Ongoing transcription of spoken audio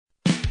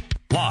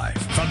Live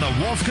from the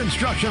Wolf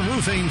Construction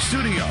Roofing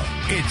Studio,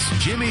 it's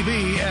Jimmy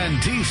B and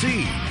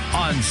TC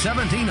on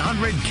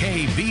 1700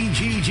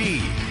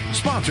 KBGG.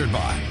 Sponsored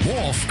by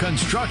Wolf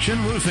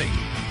Construction Roofing.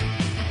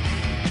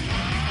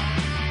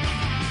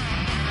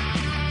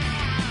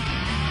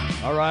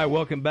 All right,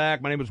 welcome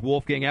back. My name is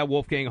Wolfgang, at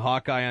Wolfgang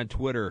Hawkeye on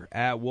Twitter.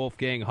 At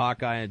Wolfgang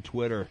Hawkeye on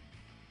Twitter.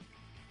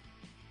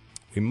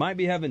 We might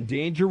be having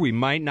danger. We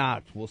might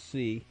not. We'll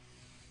see.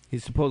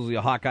 He's supposedly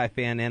a Hawkeye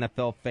fan,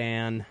 NFL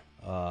fan,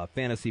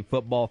 fantasy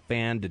football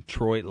fan,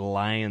 Detroit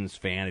Lions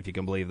fan, if you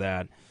can believe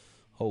that.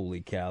 Holy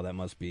cow, that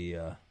must be,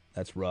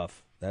 that's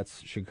rough.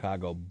 That's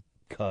Chicago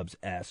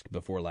Cubs-esque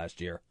before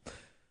last year.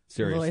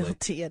 Seriously.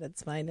 Loyalty at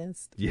its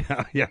finest.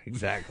 Yeah,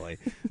 exactly.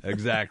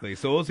 Exactly.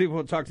 So we'll see if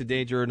we'll talk to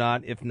Danger or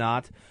not. If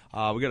not,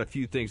 we got a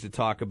few things to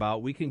talk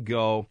about. We can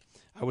go.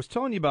 I was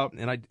telling you about,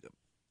 and I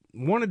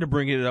wanted to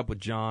bring it up with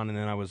John, and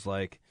then I was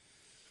like,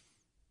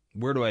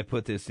 where do I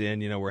put this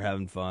in? You know, we're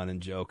having fun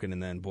and joking,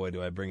 and then, boy,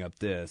 do I bring up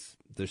this.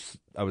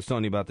 I was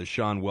telling you about the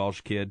Sean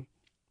Welsh kid,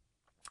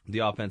 the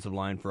offensive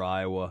line for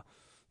Iowa.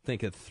 I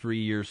think a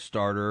 3-year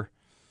starter,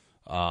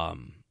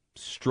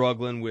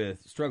 struggling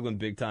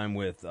big time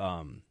with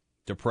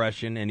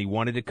depression, and he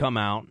wanted to come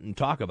out and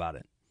talk about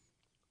it.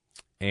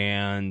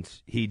 And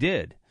he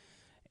did.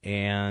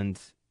 And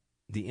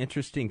the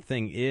interesting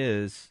thing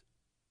is,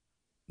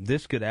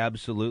 this could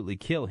absolutely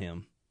kill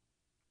him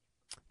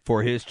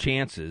for his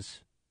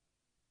chances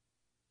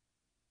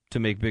to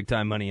make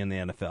big-time money in the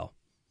NFL.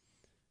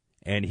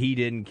 And he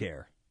didn't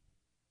care.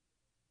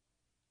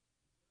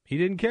 He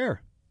didn't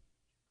care.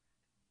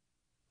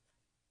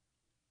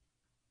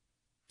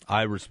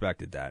 I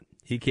respected that.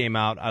 He came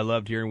out. I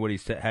loved hearing what he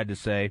had to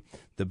say,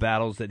 the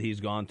battles that he's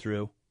gone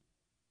through.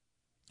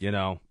 You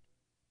know,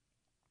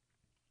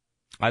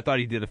 I thought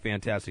he did a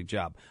fantastic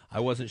job. I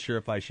wasn't sure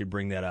if I should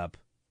bring that up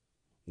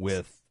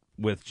with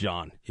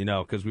John, you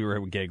know, because we were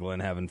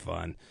giggling, having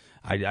fun.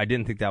 I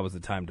didn't think that was the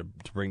time to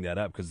bring that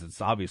up because it's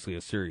obviously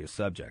a serious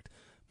subject.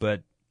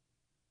 But,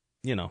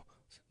 you know,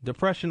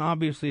 depression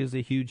obviously is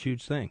a huge,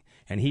 huge thing.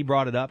 And he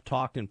brought it up,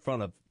 talked in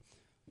front of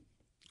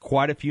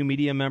quite a few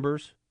media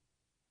members.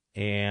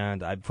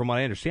 And from what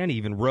I understand, he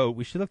even wrote,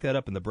 we should look that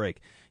up in the break,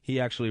 he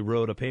actually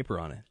wrote a paper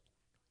on it.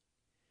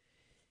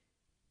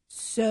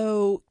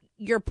 So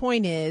your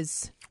point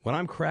is... When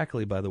I'm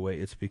crackly, by the way,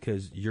 it's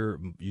because you're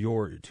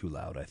too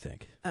loud, I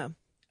think. Oh,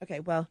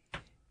 okay. Well,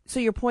 so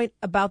your point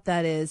about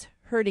that is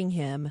hurting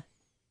him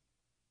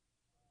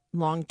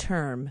long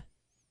term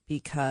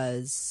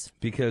because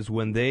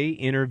when they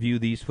interview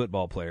these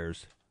football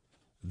players,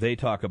 they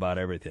talk about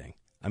everything.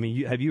 I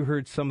mean, have you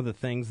heard some of the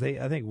things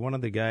I think one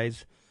of the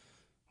guys,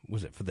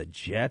 was it for the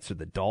Jets or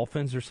the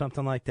Dolphins or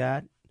something like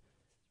that,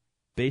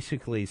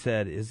 basically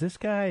said, is this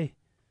guy,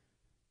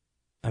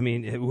 I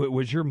mean,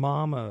 was your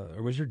mom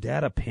or was your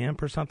dad a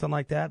pimp or something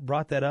like that?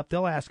 Brought that up.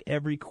 They'll ask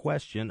every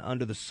question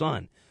under the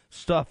sun.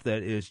 Stuff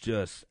that is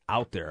just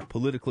out there,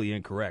 politically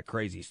incorrect,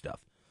 crazy stuff.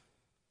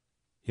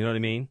 You know what I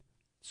mean?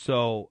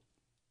 So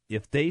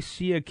if they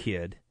see a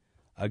kid,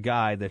 a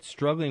guy that's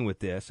struggling with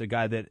this, a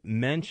guy that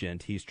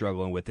mentioned he's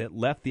struggling with it,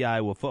 left the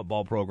Iowa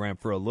football program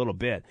for a little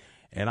bit,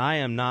 and I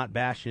am not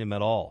bashing him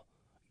at all.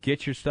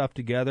 Get your stuff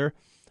together,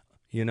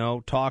 you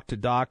know, talk to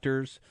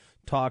doctors,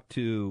 talk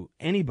to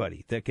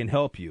anybody that can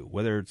help you,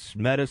 whether it's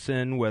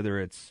medicine,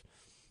 whether it's,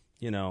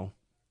 you know,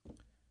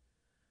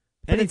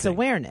 but anything. It's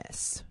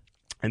awareness.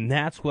 And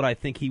that's what I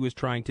think he was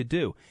trying to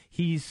do.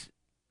 He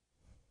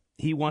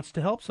wants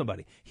to help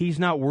somebody. He's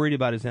not worried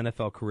about his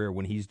NFL career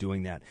when he's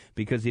doing that.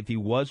 Because if he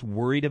was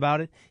worried about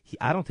it,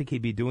 I don't think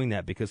he'd be doing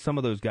that because some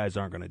of those guys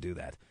aren't going to do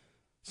that.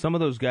 Some of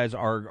those guys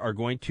are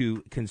going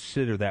to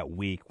consider that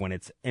weak when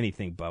it's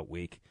anything but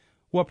weak.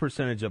 What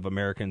percentage of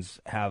Americans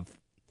have,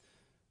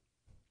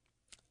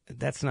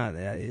 that's not,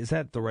 is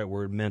that the right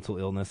word? Mental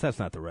illness? That's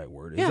not the right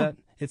word. Yeah.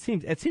 Is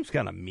that, it seems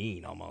kind of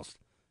mean almost.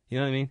 You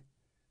know what I mean?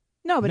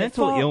 No, but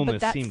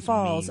that seems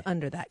falls mean.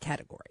 under that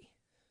category.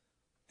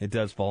 It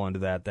does fall into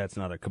that. That's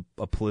not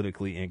a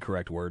politically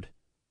incorrect word.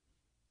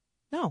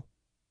 No.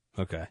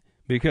 Okay.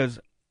 Because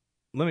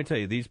let me tell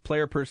you, these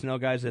player personnel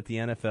guys at the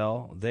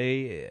NFL,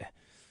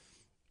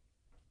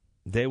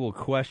 they will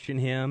question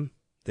him.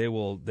 They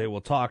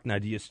will talk. Now,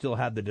 do you still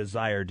have the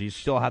desire? Do you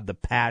still have the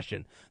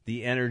passion,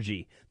 the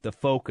energy, the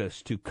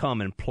focus to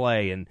come and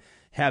play and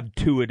have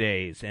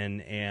two-a-days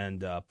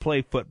and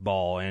play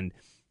football? And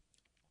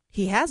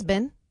he has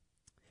been.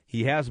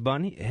 He has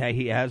been.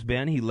 He has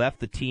been. He left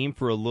the team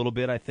for a little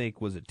bit, I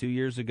think, was it 2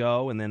 years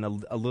ago? And then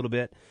a little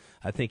bit,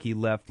 I think he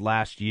left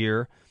last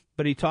year.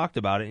 But he talked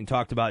about it. He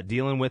talked about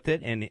dealing with it.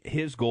 And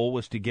his goal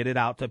was to get it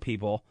out to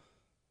people,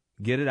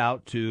 get it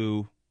out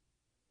to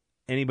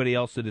anybody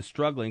else that is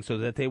struggling so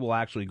that they will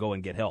actually go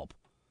and get help.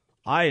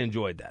 I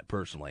enjoyed that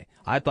personally.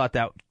 I thought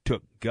that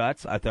took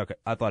guts. I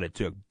thought it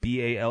took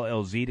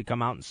BALLZ to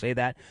come out and say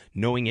that,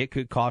 knowing it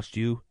could cost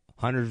you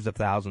hundreds of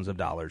thousands of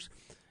dollars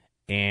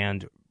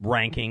and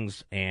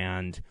rankings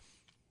and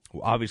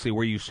obviously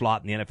where you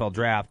slot in the NFL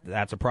draft.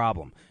 That's a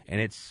problem.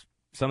 And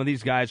some of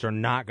these guys are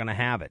not going to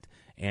have it.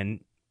 And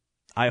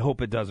I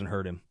hope it doesn't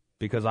hurt him.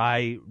 because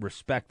I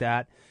respect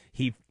that.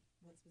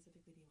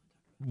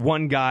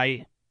 One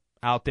guy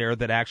out there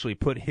that actually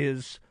put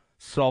his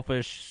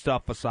selfish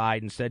stuff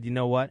aside and said, you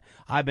know what,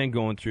 I've been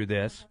going through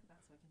this.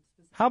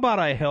 How about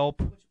I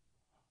help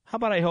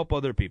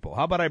other people?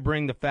 How about I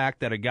bring the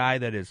fact that a guy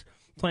that is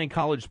playing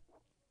college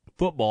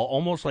football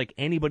almost like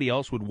anybody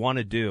else would want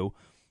to do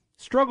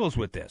struggles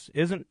with this,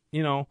 isn't,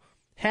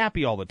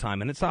 happy all the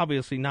time. And it's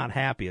obviously not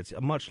happy. It's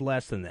much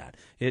less than that.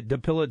 It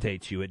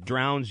debilitates you. It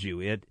drowns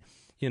you.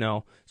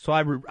 So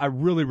I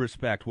really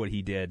respect what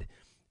he did.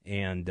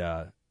 And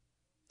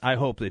I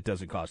hope it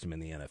doesn't cost him in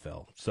the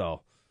NFL.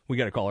 So we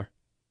got a caller?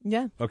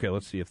 Yeah. Okay,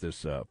 let's see if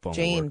this phone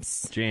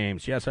James. will work.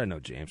 James. Yes, I know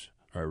James.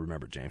 I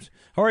remember James.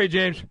 How are you,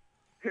 James?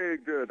 Hey,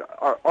 good.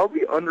 Are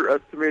we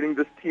underestimating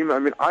this team? I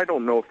mean, I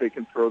don't know if they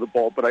can throw the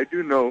ball, but I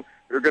do know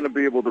they're going to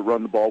be able to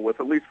run the ball with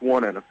at least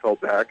one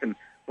NFL back. And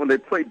when they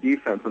play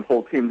defense and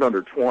hold teams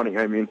under 20,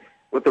 I mean,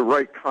 with the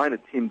right kind of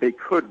team, they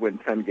could win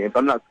 10 games.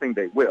 I'm not saying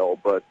they will,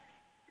 but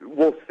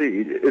we'll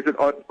see. Is it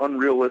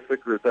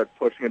unrealistic, or is that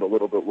pushing it a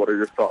little bit? What are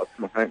your thoughts?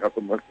 I'm going to hang up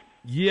on this.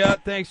 Yeah,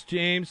 thanks,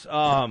 James.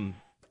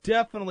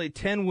 Definitely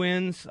 10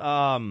 wins.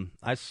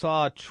 I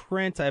saw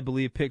Trent, I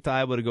believe, picked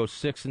Iowa to go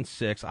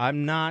 6-6.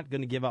 I'm not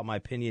going to give out my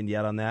opinion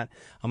yet on that.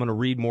 I'm going to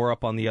read more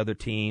up on the other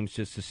teams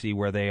just to see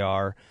where they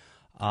are.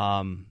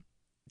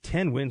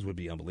 10 wins would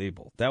be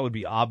unbelievable. That would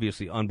be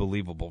obviously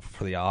unbelievable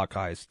for the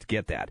Hawkeyes to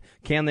get that.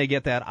 Can they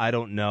get that? I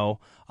don't know.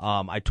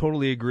 I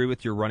totally agree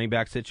with your running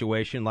back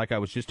situation. Like I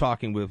was just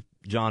talking with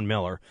John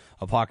Miller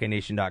of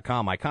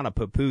HockeyNation.com, I kind of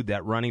poo-pooed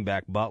that running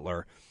back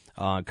Butler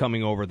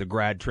coming over the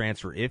grad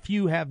transfer. If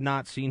you have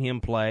not seen him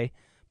play,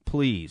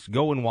 please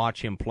go and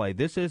watch him play.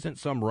 This isn't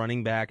some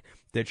running back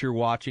that you're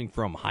watching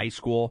from high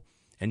school,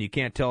 and you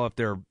can't tell if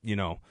they're,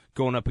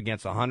 going up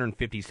against a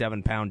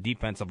 157-pound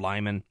defensive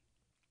lineman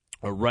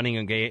or running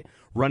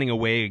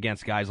away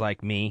against guys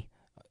like me.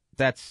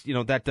 That's,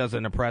 that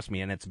doesn't impress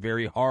me, and it's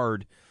very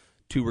hard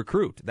to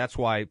recruit. That's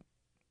why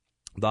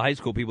the high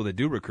school people that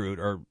do recruit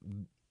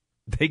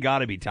they got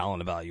to be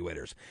talent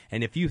evaluators.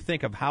 And if you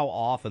think of how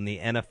often the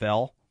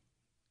NFL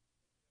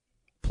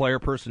player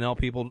personnel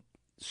people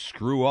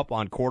screw up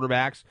on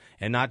quarterbacks,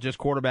 and not just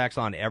quarterbacks,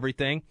 on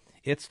everything,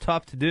 it's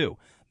tough to do.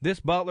 This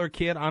Butler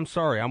kid, I'm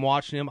sorry, I'm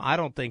watching him. I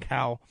don't think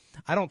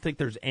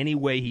there's any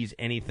way he's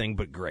anything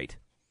but great.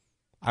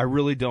 I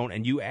really don't.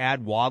 And you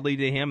add Wadley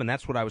to him, and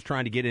that's what I was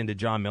trying to get into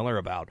John Miller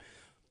about.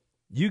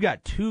 You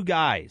got two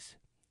guys.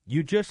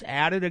 You just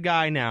added a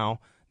guy now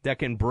that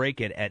can break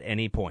it at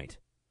any point.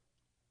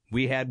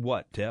 We had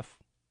what, Tiff?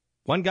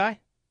 One guy?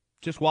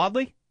 Just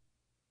Wadley?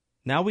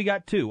 Now we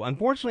got two.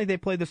 Unfortunately, they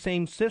play the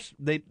same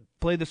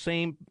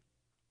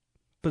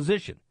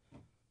position.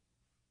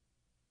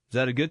 Is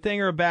that a good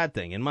thing or a bad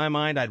thing? In my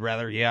mind, I'd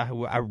rather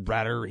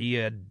he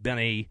had been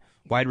a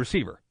wide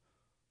receiver.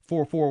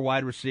 4-4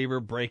 wide receiver,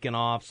 breaking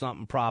off,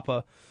 something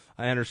proper.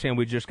 I understand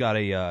we just got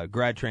a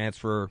grad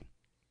transfer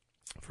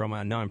from,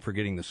 now I'm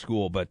forgetting the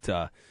school, but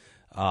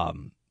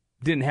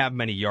didn't have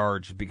many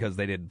yards because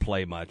they didn't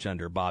play much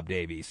under Bob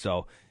Davies.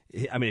 So,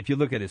 I mean, if you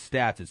look at his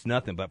stats, it's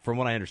nothing. But from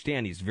what I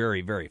understand, he's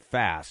very, very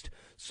fast.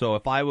 So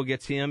if Iowa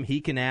gets him,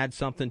 he can add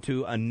something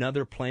to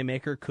another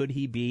playmaker. Could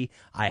he be?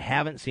 I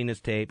haven't seen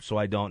his tape, so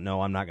I don't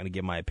know. I'm not going to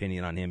give my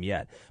opinion on him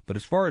yet. But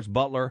as far as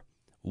Butler,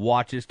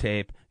 watch his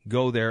tape,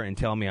 go there and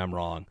tell me I'm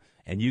wrong.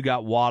 And you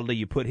got Wadley,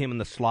 you put him in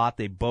the slot.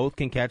 They both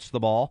can catch the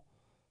ball.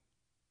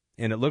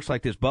 And it looks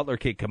like this Butler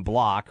kid can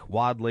block.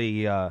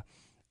 Wadley,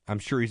 I'm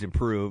sure he's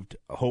improved.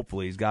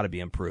 Hopefully he's got to be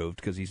improved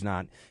because he's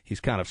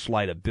kind of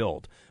slight of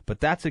build. But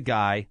that's a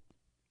guy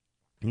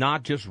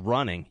not just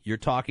running. You're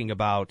talking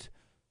about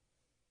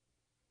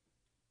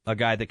a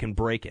guy that can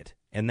break it.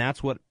 And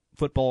that's what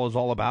football is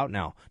all about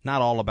now.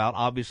 Not all about.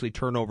 Obviously,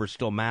 turnovers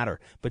still matter.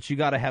 But you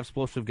got to have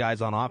explosive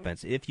guys on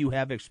offense. If you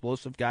have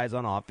explosive guys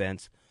on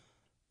offense,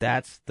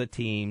 that's the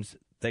teams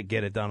that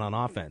get it done on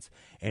offense.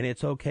 And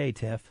it's okay,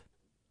 Tiff.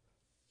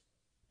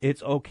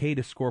 It's okay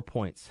to score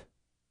points.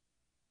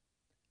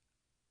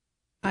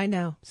 I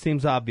know.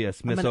 Seems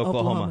obvious, Miss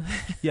Oklahoma.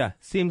 Yeah,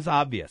 seems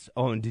obvious.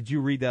 Oh, and did you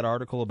read that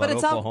article about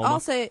Oklahoma?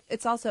 But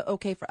it's also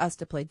okay for us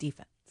to play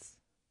defense.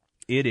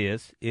 It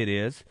is. It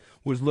is.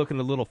 Was looking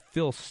a little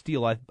Phil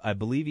Steele. I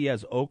believe he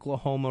has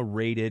Oklahoma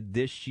rated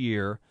this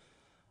year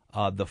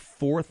the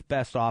 4th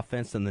best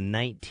offense and the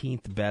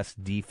 19th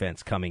best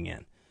defense coming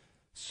in.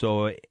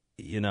 So,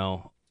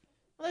 Well,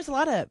 there's a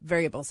lot of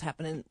variables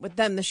happening with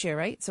them this year,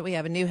 right? So we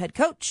have a new head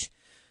coach,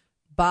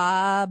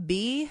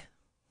 Bobby.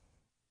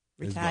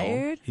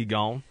 Retired. He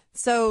gone.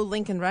 So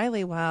Lincoln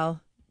Riley,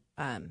 while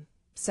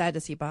sad to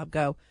see Bob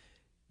go,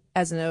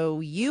 as an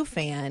OU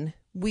fan,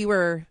 we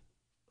were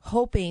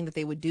hoping that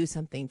they would do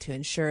something to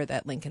ensure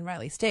that Lincoln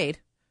Riley stayed.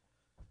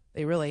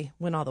 They really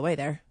went all the way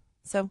there.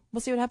 So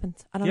we'll see what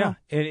happens. I don't know.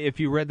 Yeah, and if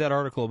you read that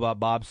article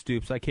about Bob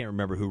Stoops, I can't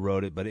remember who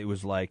wrote it, but it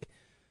was like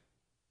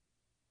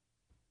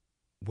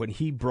when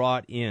he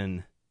brought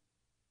in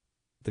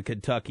the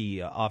Kentucky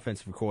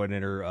offensive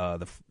coordinator,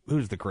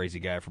 who's the crazy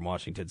guy from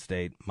Washington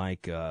State,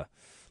 Mike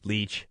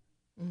Leach.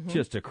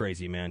 Just a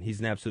crazy man. He's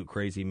an absolute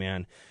crazy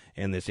man.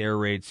 And this air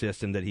raid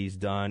system that he's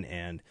done,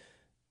 and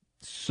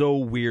so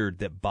weird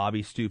that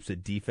Bobby Stoops, a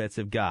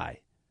defensive guy,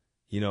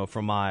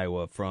 from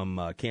Iowa,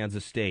 from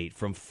Kansas State,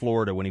 from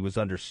Florida when he was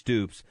under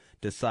Stoops,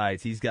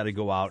 decides he's got to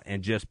go out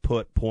and just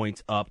put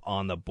points up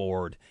on the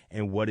board.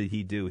 And what did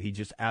he do? He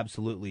just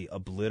absolutely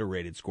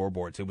obliterated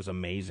scoreboards. It was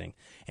amazing.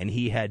 And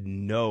he had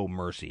no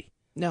mercy.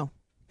 No.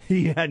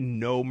 He had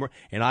no mercy.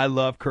 And I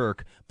love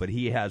Kirk, but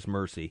he has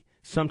mercy.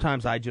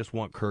 Sometimes I just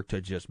want Kirk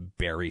to just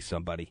bury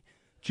somebody.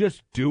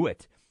 Just do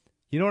it.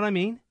 You know what I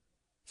mean?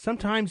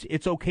 Sometimes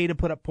it's okay to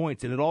put up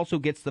points, and it also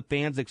gets the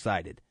fans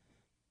excited.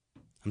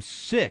 I'm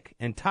sick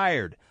and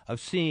tired of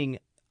seeing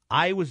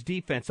Iowa's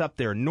defense up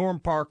there, Norm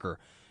Parker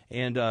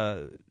and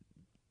the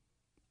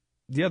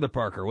other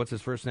Parker, what's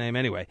his first name?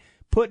 Anyway,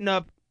 putting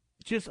up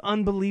just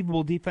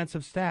unbelievable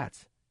defensive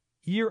stats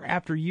year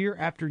after year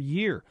after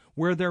year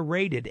where they're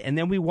rated. And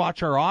then we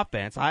watch our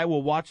offense. Iowa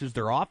watches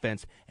their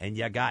offense, and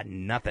you got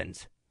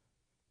nothings.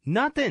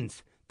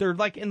 Nothings. They're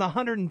like in the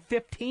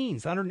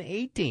 115s,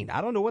 118.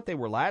 I don't know what they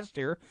were last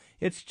year.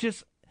 It's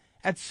just,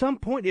 at some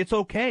point, it's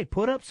okay.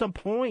 Put up some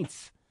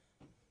points.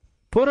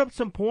 Put up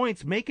some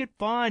points. Make it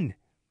fun.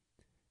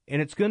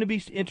 And it's going to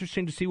be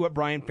interesting to see what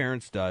Brian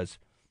Ferentz does.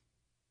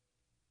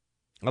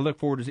 I look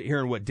forward to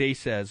hearing what Day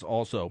says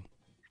also.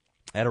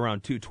 At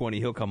around 2:20,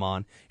 he'll come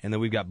on. And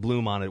then we've got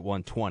Bloom on at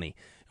 1:20. And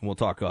we'll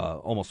talk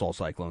almost all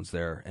Cyclones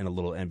there and a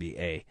little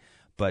NBA.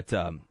 But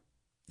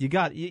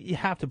you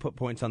have to put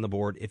points on the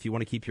board if you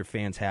want to keep your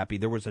fans happy.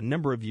 There was a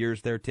number of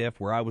years there, Tiff,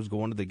 where I was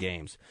going to the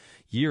games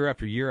year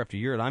after year after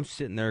year, and I'm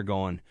sitting there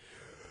going,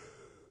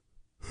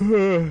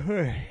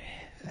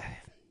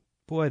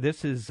 boy,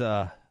 this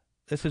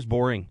is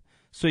boring.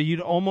 So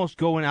you'd almost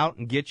go out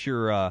and get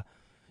your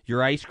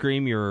ice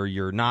cream,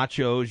 your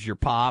nachos, your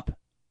pop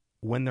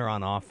when they're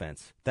on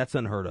offense. That's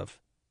unheard of.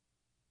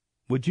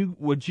 Would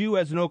you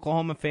as an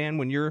Oklahoma fan,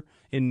 when you're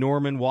in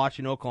Norman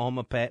watching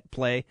Oklahoma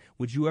play,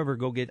 would you ever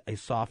go get a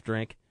soft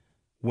drink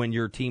when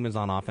your team is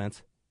on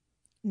offense?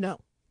 No.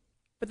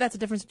 But that's the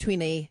difference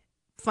between a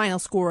final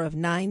score of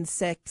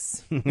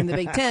 9-6 in the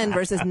Big Ten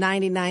versus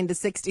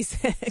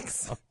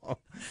 99-66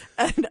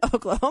 and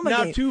Oklahoma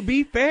Now, game. to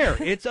be fair,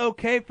 it's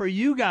okay for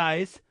you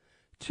guys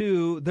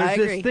there's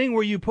this thing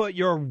where you put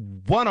your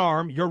one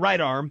arm, your right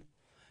arm,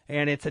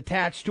 and it's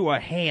attached to a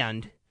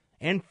hand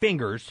and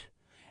fingers.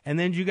 And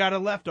then you got a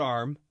left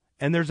arm,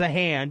 and there's a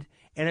hand,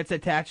 and it's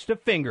attached to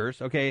fingers.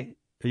 Okay,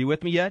 are you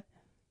with me yet?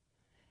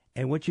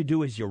 And what you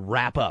do is you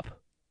wrap up.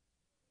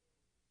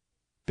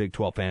 Big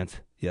 12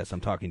 fans, yes,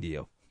 I'm talking to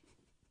you.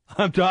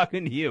 I'm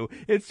talking to you.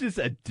 It's just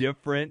a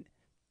different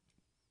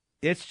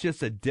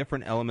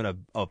element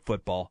of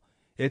football.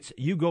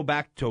 You go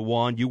back to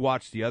one, you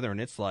watch the other,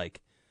 and it's like,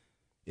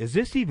 is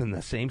this even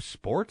the same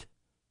sport?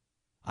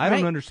 I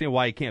don't understand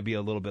why you can't be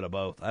a little bit of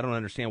both. I don't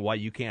understand why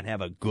you can't have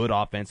a good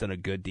offense and a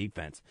good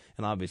defense.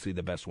 And obviously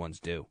the best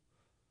ones do.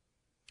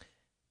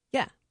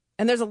 Yeah.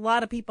 And there's a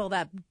lot of people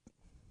that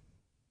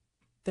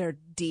they're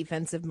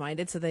defensive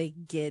minded, so they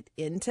get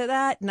into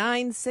that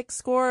 9-6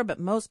 score. But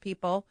most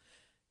people,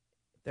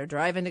 they're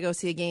driving to go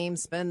see a game,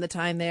 spend the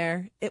time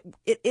there.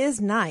 It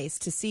is nice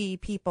to see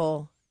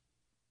people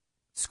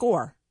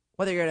score,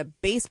 whether you're at a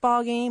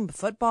baseball game, a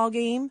football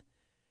game.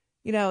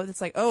 It's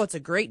like, oh, it's a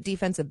great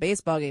defensive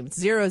baseball game.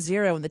 It's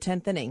 0-0 in the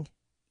 10th inning.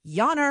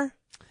 Yawner.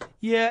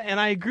 Yeah, and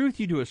I agree with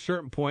you to a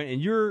certain point.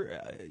 And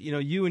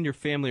you and your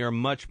family are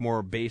much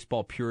more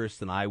baseball purists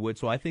than I would.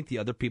 So I think the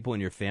other people in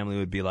your family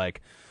would be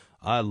like,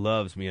 I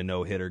loves me a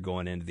no-hitter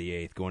going into the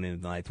 8th, going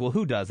into the 9th. Well,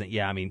 who doesn't?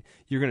 Yeah, I mean,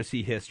 you're going to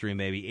see history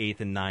maybe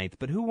 8th and 9th,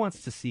 but who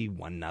wants to see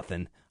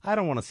 1-0? I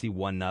don't want to see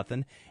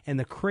 1-0. And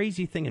the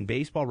crazy thing in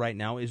baseball right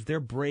now is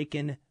they're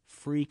breaking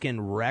freaking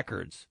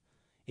records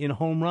in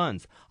home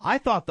runs. I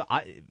thought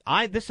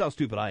this is how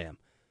stupid I am.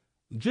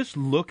 Just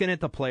looking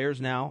at the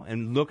players now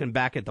and looking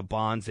back at the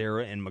Bonds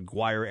era and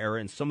McGuire era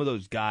and some of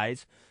those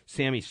guys,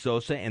 Sammy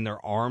Sosa, and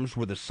their arms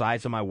were the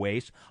size of my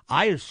waist,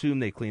 I assume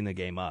they cleaned the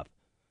game up.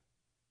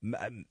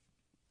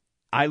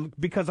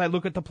 Because I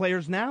look at the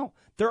players now,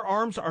 their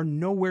arms are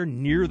nowhere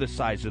near the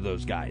size of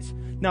those guys.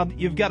 Now,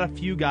 you've got a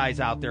few guys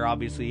out there,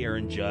 obviously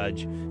Aaron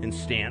Judge and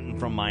Stanton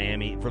from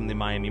the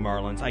Miami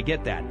Marlins. I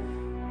get that.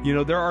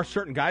 There are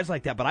certain guys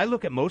like that, but I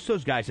look at most of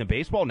those guys in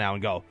baseball now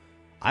and go,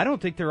 I don't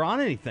think they're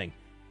on anything.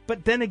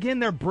 But then again,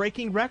 they're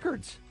breaking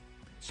records.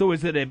 So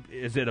is it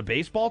a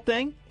baseball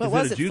thing? Is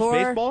it a juice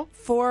baseball?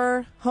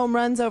 4 home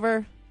runs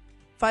over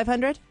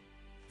 500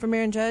 from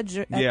Aaron Judge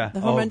at the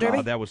home run derby?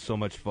 God, that was so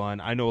much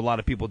fun. I know a lot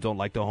of people don't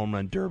like the home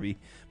run derby.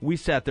 We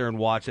sat there and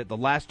watched it. The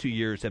last 2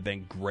 years have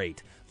been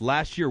great.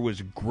 Last year was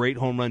a great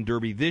home run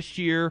derby. This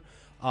year,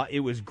 it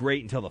was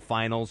great until the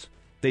finals.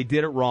 They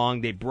did it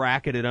wrong. They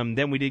bracketed him.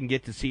 Then we didn't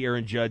get to see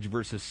Aaron Judge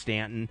versus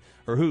Stanton,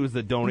 or who was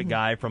the donut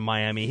guy from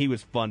Miami. He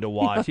was fun to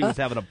watch. He was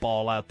having a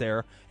ball out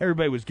there.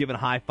 Everybody was giving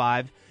high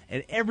five.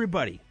 And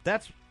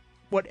that's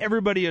what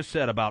everybody has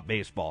said about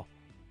baseball.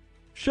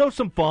 Show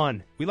some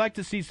fun. We like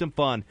to see some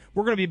fun.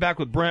 We're going to be back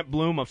with Brent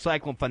Bloom of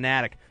Cyclone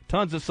Fanatic.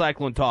 Tons of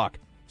Cyclone talk.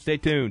 Stay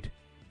tuned.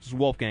 This is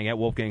Wolfgang at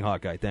Wolfgang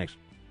Hawkeye. Thanks.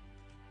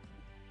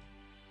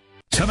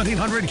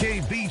 1700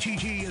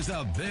 KBGG is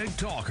the big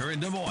talker in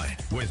Des Moines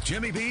with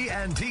Jimmy B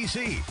and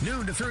TC.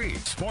 Noon to 3.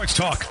 Sports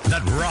talk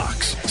that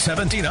rocks.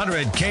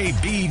 1700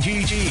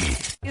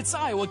 KBGG. It's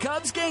Iowa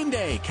Cubs game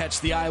day.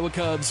 Catch the Iowa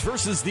Cubs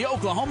versus the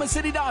Oklahoma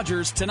City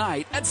Dodgers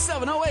tonight at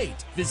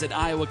 7:08. Visit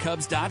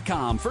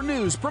iowacubs.com for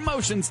news,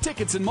 promotions,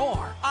 tickets, and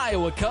more.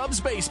 Iowa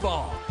Cubs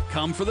baseball.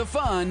 Come for the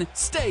fun,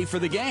 stay for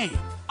the game.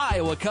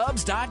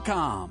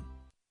 iowacubs.com.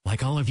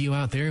 Like all of you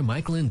out there,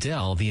 Mike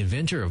Lindell, the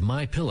inventor of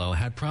MyPillow,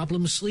 had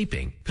problems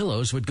sleeping.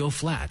 Pillows would go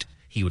flat.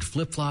 He would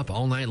flip-flop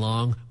all night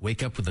long,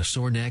 wake up with a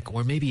sore neck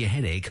or maybe a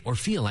headache, or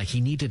feel like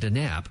he needed a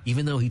nap,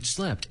 even though he'd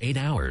slept 8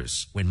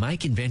 hours. When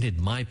Mike invented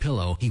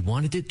MyPillow, he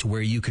wanted it to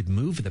where you could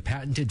move the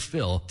patented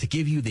fill to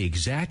give you the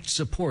exact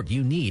support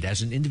you need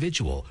as an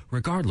individual,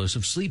 regardless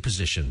of sleep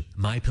position.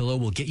 MyPillow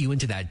will get you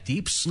into that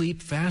deep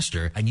sleep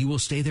faster, and you will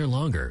stay there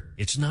longer.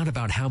 It's not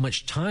about how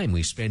much time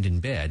we spend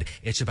in bed.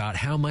 It's about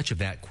how much of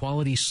that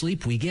quality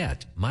sleep we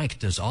get. Mike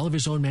does all of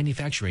his own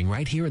manufacturing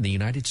right here in the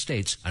United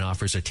States and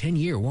offers a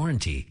 10-year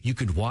warranty. You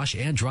could wash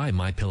and dry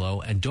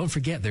MyPillow, and don't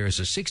forget there is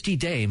a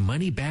 60-day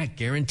money-back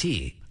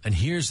guarantee. And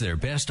here's their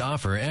best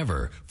offer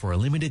ever. For a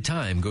limited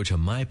time, go to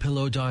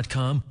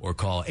MyPillow.com or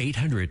call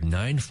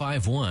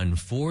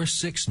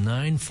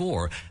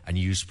 800-951-4694 and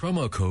use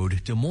promo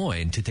code Des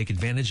Moines to take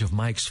advantage of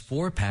Mike's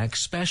 4-pack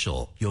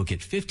special. You'll get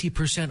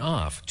 50%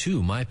 off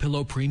 2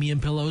 MyPillow premium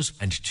pillows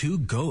and 2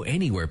 Go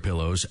Anywhere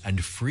pillows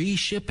and free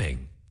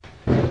shipping.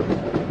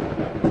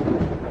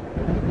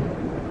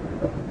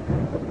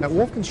 At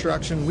Wolf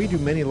Construction, we do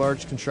many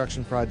large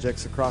construction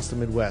projects across the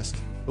Midwest,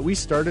 but we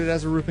started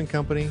as a roofing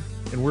company,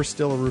 and we're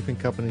still a roofing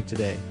company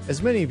today.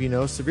 As many of you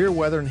know, severe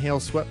weather and hail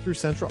swept through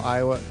central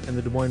Iowa and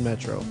the Des Moines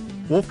metro.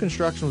 Wolf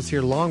Construction was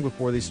here long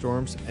before these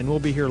storms, and will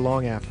be here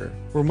long after.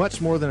 We're much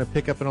more than a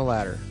pickup and a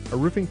ladder. Our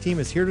roofing team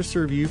is here to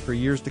serve you for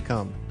years to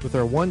come. With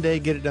our one-day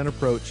get-it-done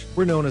approach,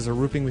 we're known as a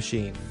roofing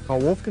machine.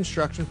 Call Wolf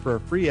Construction for a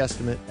free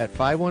estimate at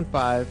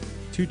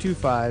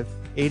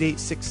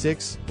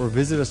 515-225-8866 or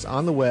visit us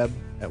on the web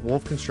at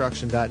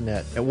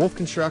wolfconstruction.net. At Wolf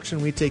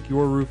Construction, we take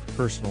your roof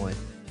personally.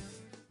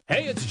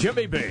 Hey, it's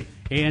Jimmy B.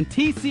 And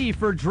TC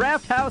for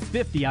Draft House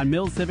 50 on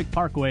Mills Civic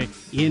Parkway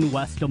in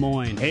West Des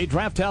Moines. Hey,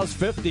 Draft House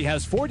 50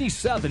 has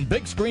 47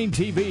 big screen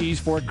TVs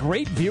for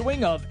great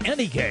viewing of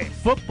any game.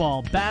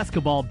 Football,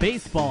 basketball,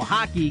 baseball,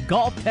 hockey,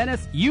 golf,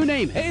 tennis, you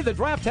name it. Hey, the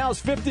Draft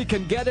House 50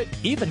 can get it,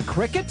 even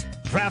cricket.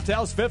 Draft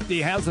House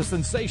 50 has a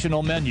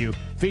sensational menu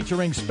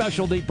featuring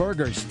specialty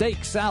burgers,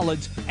 steak,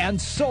 salads, and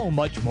so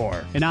much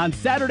more. And on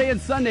Saturday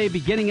and Sunday,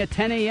 beginning at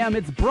 10 a.m.,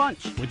 it's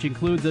brunch, which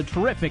includes a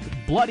terrific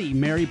Bloody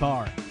Mary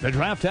bar. The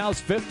Draft House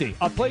 50,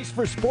 a place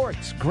for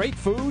sports, great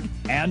food,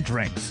 and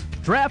drinks.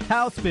 Draft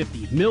House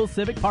 50, Mills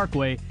Civic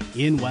Parkway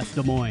in West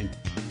Des Moines.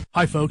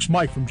 Hi folks,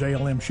 Mike from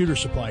JLM Shooter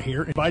Supply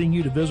here, inviting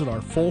you to visit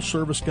our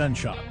full-service gun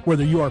shop.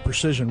 Whether you are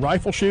precision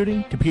rifle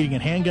shooting, competing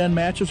in handgun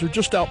matches, or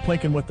just out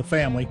plinking with the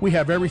family, we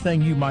have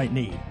everything you might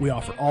need. We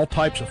offer all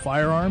types of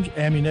firearms,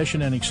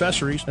 ammunition, and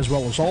accessories, as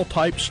well as all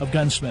types of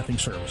gunsmithing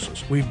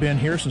services. We've been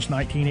here since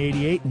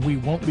 1988, and we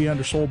won't be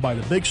undersold by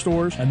the big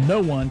stores, and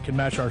no one can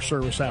match our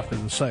service after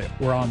the sale.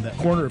 We're on the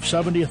corner of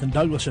 70th and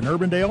Douglas in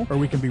Urbandale, or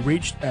we can be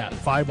reached at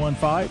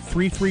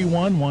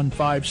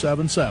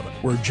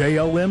 515-331-1577. We're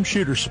JLM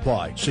Shooter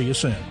Supply. See you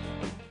soon.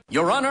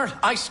 Your Honor,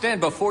 I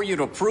stand before you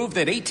to prove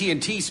that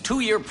AT&T's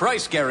 2-year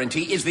price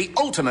guarantee is the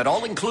ultimate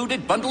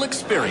all-included bundle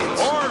experience.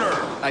 Order!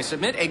 I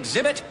submit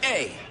Exhibit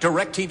A,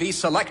 DirecTV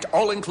Select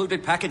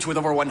all-included package with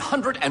over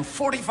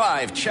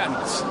 145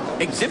 channels.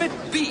 Exhibit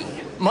B,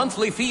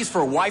 monthly fees for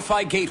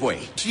Wi-Fi gateway,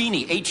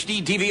 Genie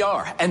HD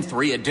DVR, and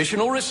 3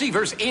 additional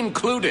receivers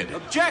included.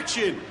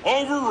 Objection!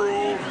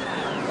 Overruled.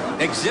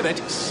 Exhibit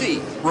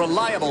C,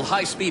 reliable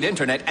high-speed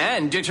internet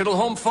and digital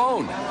home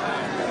phone.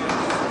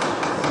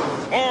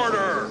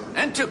 Order!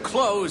 And to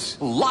close,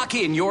 lock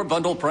in your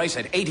bundle price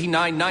at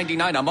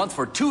 $89.99 a month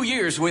for 2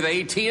 years with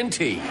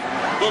AT&T.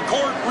 The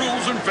court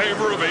rules in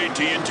favor of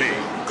AT&T.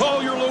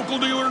 Call your local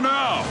dealer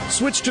now.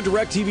 Switch to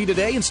DirecTV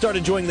today and start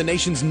enjoying the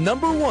nation's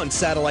 #1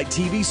 satellite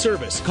TV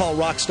service. Call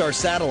Rockstar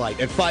Satellite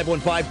at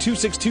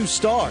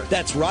 515-262-STAR.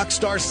 That's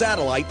Rockstar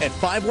Satellite at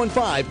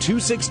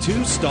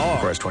 515-262-STAR.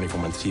 Requires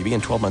 24-month TV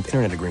and 12-month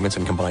internet agreements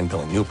and combined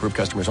billing. New approved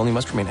customers only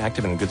must remain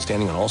active and in good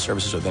standing on all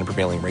services with then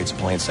prevailing rates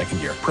apply in second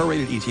year.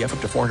 Prorated ETF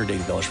up to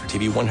 $480 for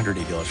TV,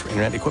 $180 for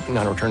internet, equipment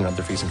non-return, and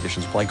other fees and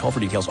conditions apply. Call for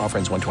details. Offer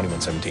ends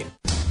 1/21/17.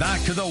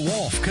 Back to the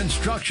Wolf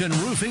Construction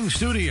Roofing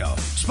Studio,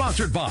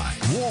 sponsored by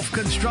Wolf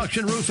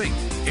Construction Roofing.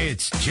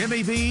 It's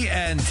Jimmy B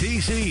and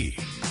TC.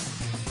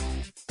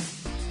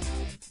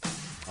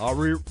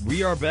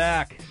 We are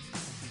back.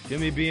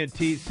 Jimmy B and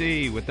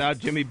TC. Without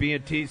Jimmy B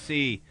and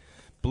TC,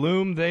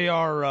 Bloom, they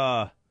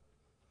are.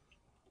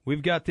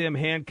 We've got them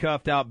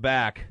handcuffed out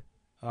back.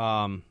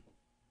 Operation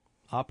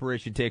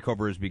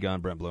Takeover has begun.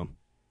 Brent Bloom.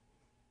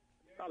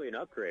 Probably an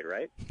upgrade,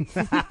 right?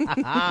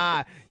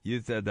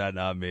 You said that,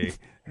 not me.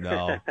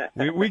 No,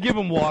 we give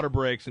them water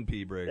breaks and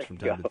pee breaks from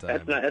time to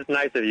time. That's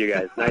nice of you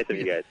guys. Nice of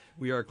you guys.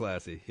 We are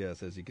classy,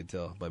 yes, as you can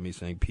tell by me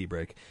saying pee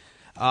break.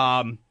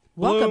 Welcome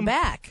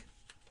back.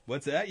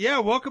 What's that? Yeah,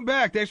 welcome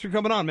back. Thanks for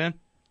coming on, man.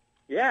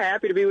 Yeah,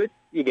 happy to be with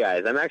you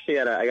guys. I'm actually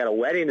I got a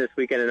wedding this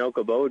weekend in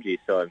Okoboji,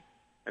 so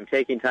I'm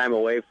taking time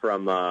away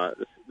from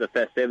the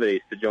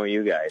festivities to join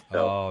you guys.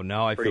 So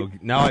now I feel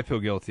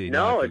guilty.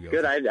 No, it's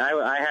good.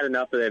 I had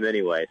enough of them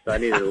anyway, so I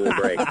needed a little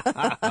break.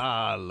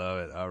 I love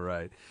it. All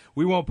right.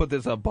 We won't put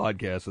this on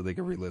podcast so they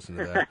can re-listen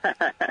to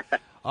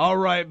that. All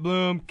right,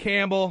 Bloom.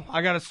 Campbell,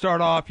 I got to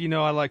start off.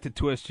 I like to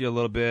twist you a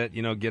little bit,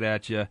 get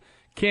at you.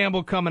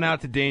 Campbell coming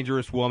out to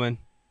Dangerous Woman.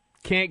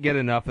 Can't get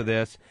enough of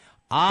this.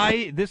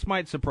 This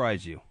might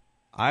surprise you.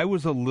 I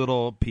was a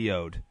little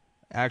PO'd,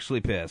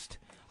 actually pissed.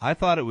 I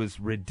thought it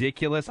was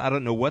ridiculous. I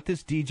don't know what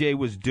this DJ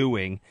was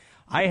doing.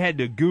 I had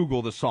to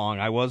Google the song.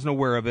 I wasn't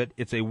aware of it.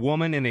 It's a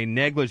woman in a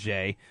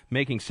negligee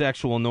making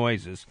sexual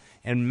noises,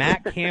 and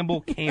Matt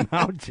Campbell came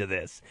out to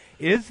this.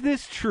 Is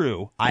this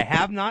true? I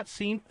have not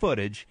seen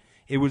footage.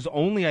 It was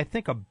only, I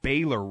think, a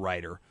Baylor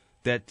writer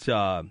that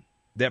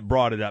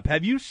brought it up.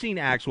 Have you seen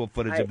actual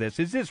footage of this?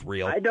 Is this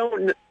real? I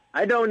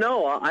don't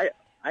know.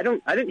 I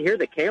didn't hear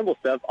the Campbell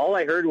stuff. All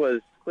I heard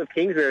was Cliff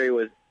Kingsbury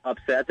was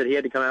upset that he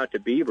had to come out to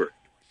Bieber.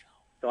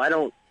 So I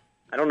don't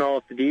know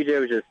if the DJ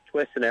was just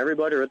twisting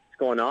everybody or what's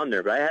going on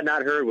there, but I had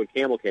not heard what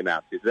Campbell came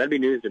out to, so that'd be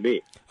news to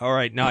me. All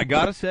right, now I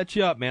got to set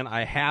you up, man.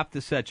 I have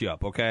to set you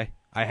up, okay?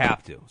 I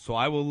have to. So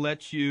I will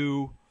let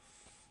you,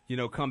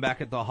 come back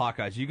at the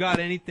Hawkeyes. You got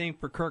anything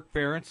for Kirk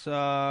Ferentz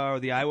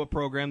or the Iowa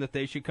program that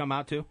they should come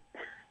out to?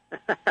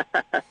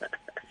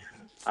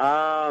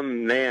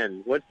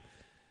 Man, what's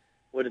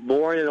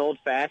boring and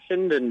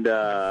old-fashioned and,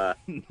 Let's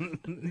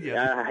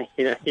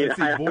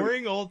see,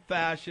 boring,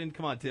 old-fashioned.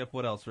 Come on, Tiff,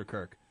 what else for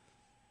Kirk?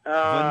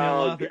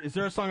 Vanilla. Is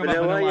there a song about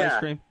vanilla ice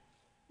cream?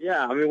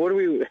 Yeah, I mean, what do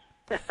we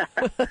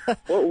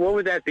what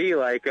would that be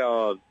like?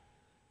 I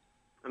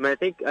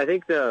think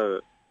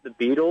the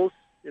Beatles,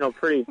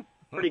 pretty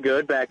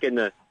good back in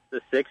the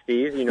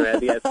 60s, had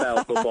the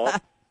style football.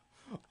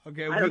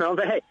 Okay, I don't know,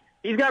 but hey,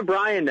 he's got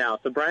Brian now,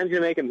 so Brian's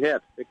gonna make him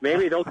hip.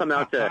 Maybe they'll come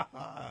out to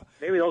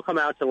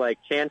like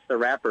Chance the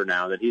Rapper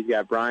now that he's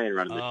got Brian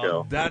running the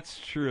show. That's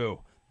true.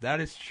 That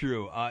is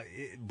true.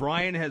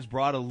 Brian has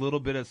brought a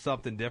little bit of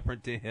something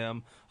different to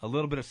him, a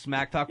little bit of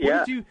smack talk.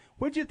 Yeah.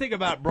 What did you think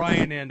about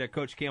Brian and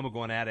Coach Campbell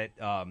going at it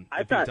a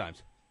few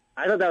times?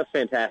 I thought that was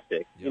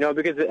fantastic. Yep.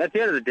 Because at the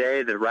end of the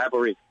day, the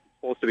rivalry is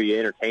supposed to be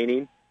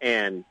entertaining,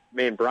 and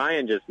man,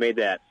 Brian just made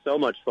that so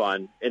much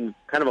fun and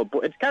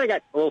it's kind of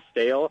got a little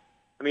stale.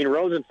 I mean,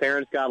 Rose and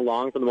Ferentz got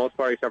along for the most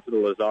part, except for the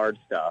Lazard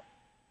stuff.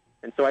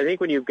 And so I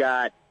think when you've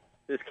got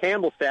this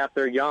Campbell staff,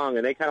 they're young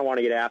and they kind of want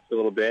to get after a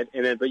little bit.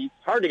 But it's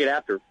hard to get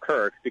after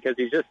Kirk because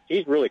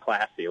he's really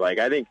classy. Like,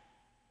 I think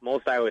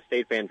most Iowa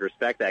State fans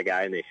respect that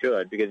guy, and they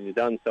should, because he's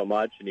done so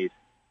much and he's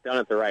done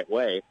it the right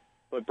way.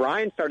 But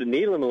Brian started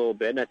needling him a little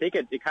bit, and I think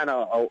it kind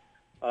of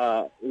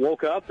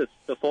woke up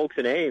the folks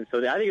in Ames. So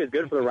I think it's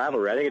good for the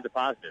rivalry. I think it's a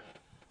positive.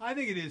 I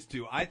think it is,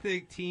 too. I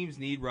think teams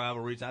need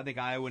rivalries. I think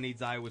Iowa needs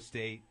Iowa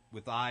State.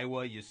 With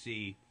Iowa, you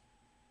see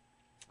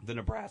the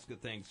Nebraska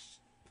thing's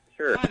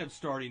kind of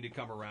starting to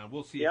come around.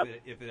 We'll see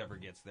if it ever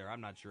gets there.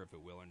 I'm not sure if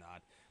it will or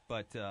not.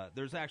 But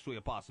there's actually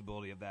a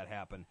possibility of that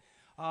happen.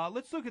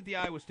 Let's look at the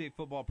Iowa State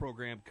football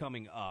program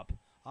coming up.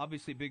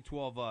 Obviously, Big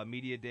 12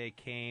 Media Day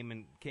came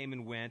and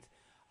went.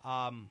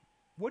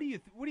 What do you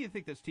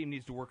think this team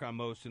needs to work on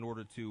most in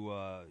order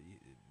to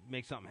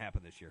make something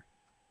happen this year?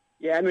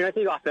 Yeah, I mean, I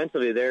think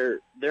offensively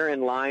they're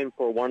in line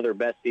for one of their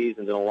best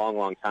seasons in a long,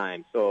 long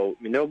time. So,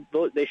 I mean,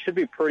 they should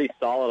be pretty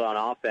solid on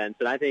offense,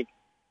 and I think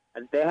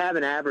they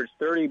haven't averaged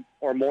 30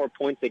 or more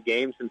points a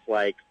game since,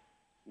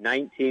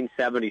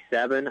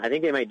 1977. I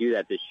think they might do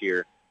that this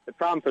year. The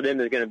problem for them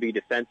is going to be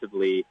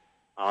defensively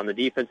on the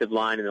defensive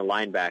line and the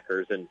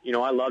linebackers. And,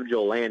 I love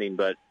Joel Lanning,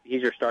 but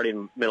he's your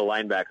starting middle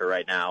linebacker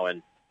right now.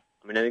 And,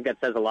 I mean, I think that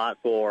says a lot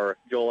for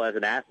Joel as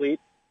an athlete,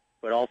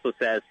 but also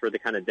says for the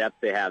kind of depth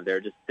they have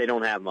there. They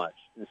don't have much.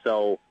 And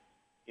so,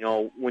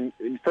 when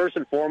first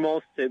and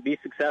foremost, to be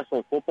successful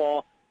in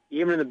football,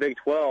 even in the Big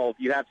 12,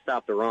 you have to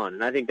stop the run.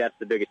 And I think that's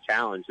the biggest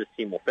challenge this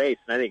team will face.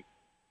 And I think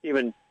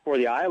even for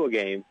the Iowa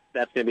game,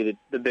 that's going to be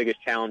the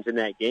biggest challenge in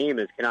that game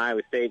is, can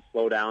Iowa State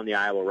slow down the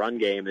Iowa run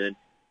game? And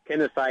can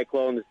the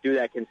Cyclones do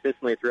that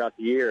consistently throughout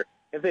the year?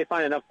 If they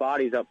find enough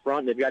bodies up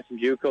front, they've got some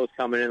JUCOs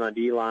coming in on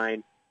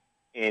D-line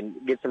and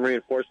get some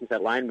reinforcements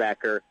at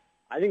linebacker,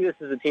 I think this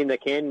is a team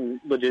that can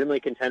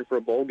legitimately contend for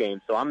a bowl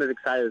game. So I'm as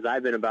excited as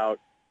I've been about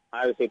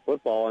Iowa State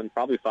football in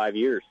probably 5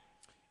 years.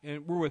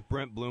 And we're with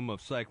Brent Bloom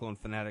of Cyclone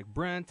Fanatic.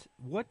 Brent,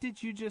 what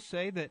did you just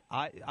say, that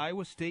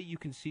Iowa State you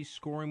can see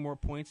scoring more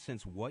points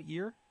since what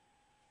year?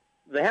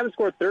 They haven't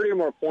scored 30 or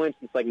more points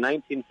since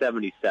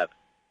 1977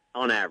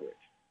 on average.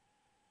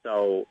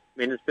 So, I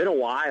mean, it's been a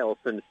while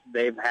since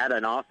they've had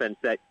an offense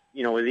that,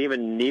 is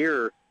even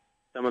near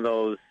some of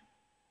those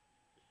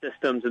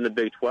systems in the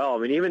Big 12.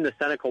 I mean, even the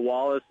Seneca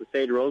Wallace, the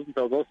Sage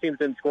Rosenfeld, those teams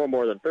didn't score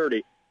more than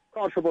 30.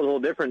 College football was a little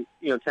different,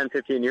 10,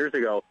 15 years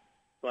ago.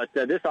 But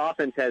this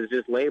offense has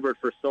just labored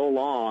for so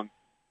long.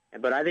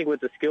 But I think with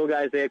the skill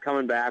guys they have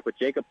coming back, with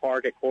Jacob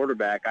Park at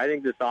quarterback, I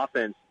think this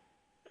offense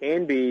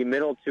can be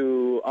middle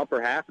to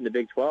upper half in the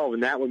Big 12,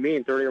 and that would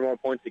mean 30 or more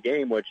points a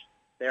game, which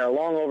they are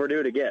long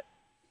overdue to get.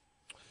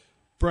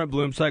 Brent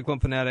Bloom, Cyclone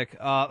Fanatic.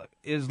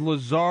 Is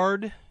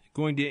Lazard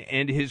going to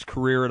end his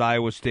career at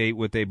Iowa State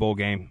with a bowl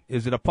game?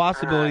 Is it a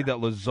possibility that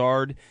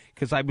Lazard,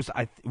 because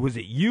was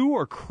it you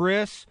or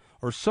Chris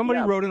or somebody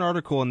wrote an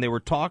article and they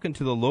were talking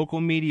to the local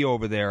media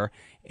over there,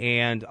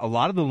 and a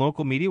lot of the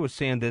local media was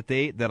saying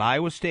that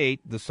Iowa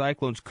State, the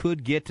Cyclones,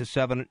 could get to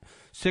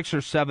 6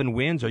 or 7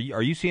 wins. Are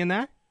you seeing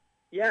that?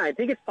 Yeah, I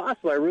think it's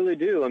possible. I really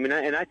do. I mean,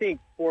 I think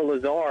for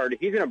Lazard,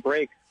 he's going to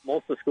break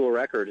most of the school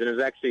records. And it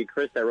was actually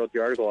Chris that wrote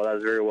the article. That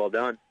was very well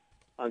done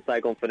on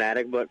Cyclone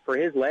Fanatic. But for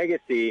his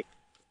legacy,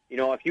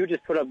 if you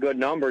just put up good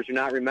numbers, you're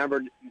not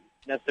remembered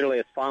necessarily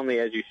as fondly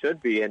as you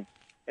should be. And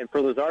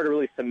for Lazard to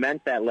really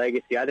cement that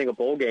legacy, I think a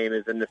bowl game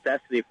is a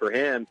necessity for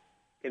him,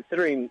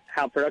 considering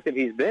how productive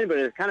he's been. But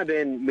it's kind of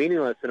been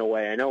meaningless in a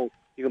way. I know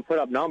you can put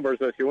up numbers,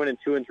 but if you're winning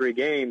 2 and 3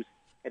 games,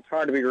 it's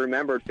hard to be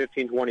remembered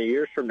 15, 20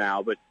 years from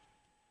now. But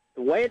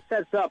the way it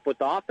sets up with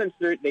the offense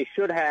they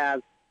should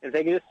have, if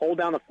they can just hold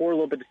down the fort a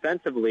little bit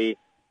defensively,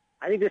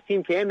 I think this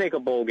team can make a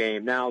bowl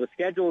game. Now, the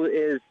schedule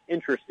is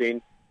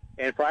interesting,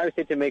 and for Iowa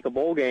State to make a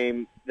bowl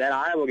game, that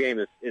Iowa game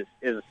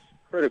is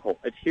critical.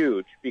 It's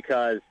huge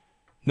because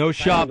no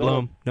shot,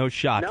 Bloom. No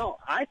shot. No,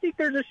 I think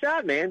there's a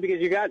shot, man, because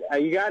you got a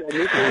new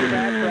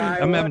quarterback for Iowa.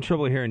 I'm having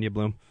trouble hearing you,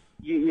 Bloom.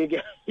 You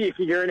get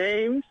your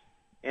names,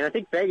 and I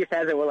think Vegas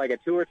has it with like a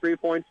 2 or 3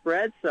 point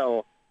spread,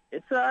 so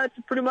it's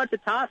pretty much a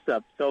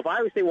toss-up. So if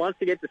Iowa State wants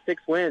to get to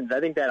 6 wins, I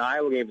think that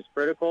Iowa game is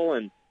critical,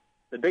 and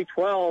the Big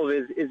 12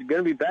 is going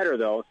to be better,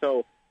 though.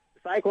 So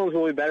the Cyclones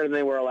will be better than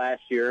they were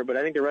last year, but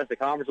I think the rest of the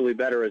conference will be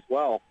better as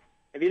well.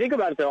 If you think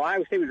about it, though,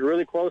 Iowa State was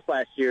really close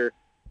last year.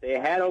 They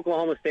had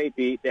Oklahoma State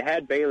beat, they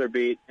had Baylor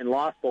beat, and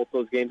lost both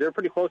those games. They were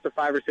pretty close to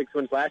 5 or 6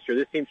 wins last year.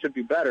 This team should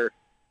be better.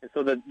 And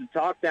so the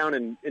talk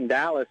down in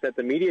Dallas at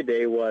the media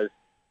day was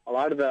a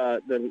lot of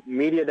the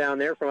media down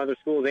there from other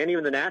schools, and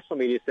even the national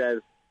media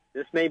says,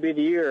 this may be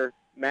the year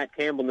Matt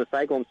Campbell and the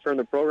Cyclones turn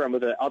the program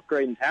with an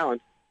upgrade in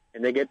talent,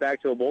 and they get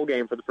back to a bowl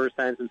game for the first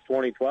time since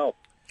 2012.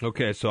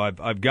 Okay, so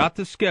I've got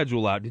the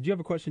schedule out. Did you have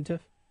a question,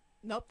 Tiff?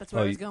 Nope, that's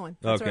where I was going.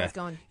 That's where I was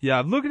going. Yeah,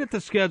 I'm looking at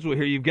the schedule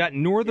here. You've got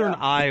Northern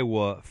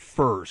Iowa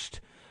first.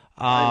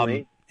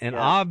 Obviously,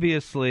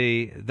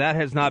 that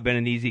has not been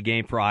an easy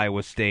game for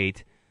Iowa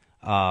State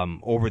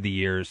over the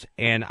years,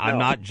 and I'm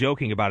not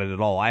joking about it at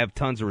all. I have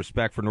tons of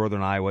respect for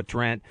Northern Iowa.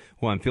 Trent,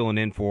 who I'm filling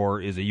in for,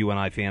 is a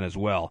UNI fan as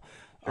well.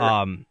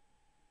 Sure.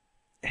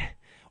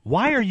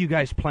 Why are you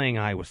guys playing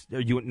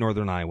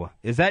Northern Iowa?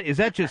 Is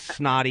that just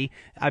snotty?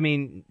 I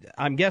mean,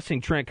 I'm guessing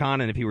Trent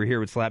Condon, if he were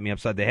here, would slap me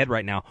upside the head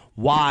right now.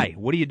 Why?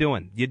 What are you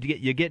doing? You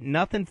get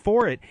nothing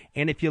for it,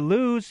 and if you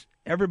lose,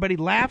 everybody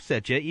laughs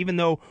at you. Even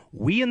though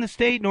we in the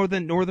state,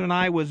 Northern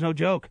Iowa is no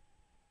joke.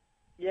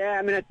 Yeah,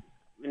 I mean,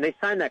 they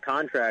signed that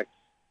contract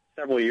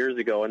several years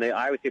ago, and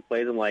Iowa State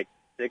plays them like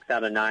 6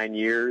 out of 9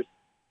 years.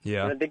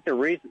 Yeah, and I think the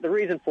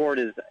reason for it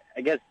is,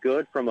 I guess,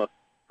 good from a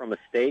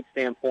state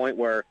standpoint,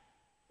 where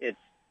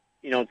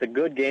it's a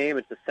good game.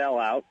 It's a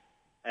sellout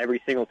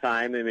every single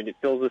time. I mean, it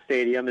fills the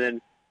stadium,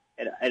 and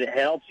then it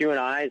helps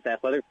UNI's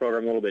athletic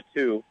program a little bit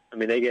too. I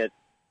mean, they get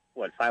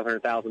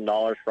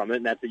 $500,000 from it,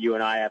 and that's a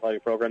UNI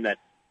athletic program that,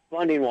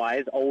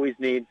 funding-wise, always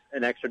needs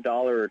an extra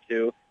dollar or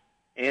two.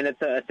 And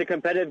it's a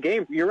competitive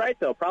game. You're right,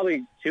 though.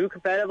 Probably too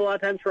competitive a lot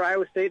of times for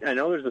Iowa State. I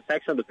know there's a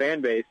section of the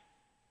fan base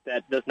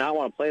that does not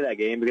want to play that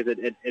game because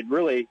it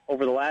really,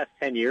 over the last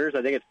 10 years,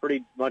 I think it's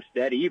pretty much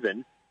dead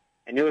even.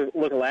 And you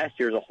look at last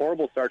year, it was a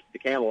horrible start to the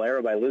Campbell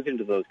era by losing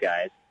to those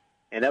guys.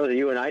 And that was a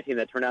UNI team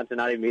that turned out to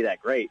not even be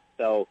that great.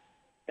 So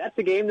that's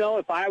the game, though.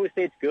 If Iowa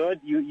State's good,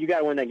 you got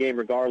to win that game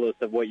regardless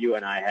of what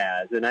UNI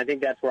has. And I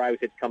think that's where Iowa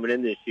State's coming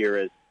in this year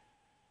is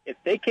if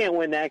they can't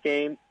win that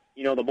game,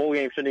 the bowl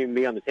game shouldn't even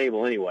be on the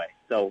table anyway.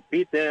 So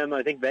beat them.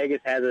 I think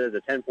Vegas has it as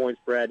a 10-point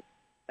spread.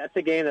 That's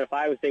a game that if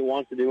Iowa State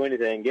wants to do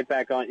anything, get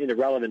back into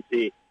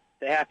relevancy,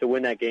 they have to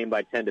win that game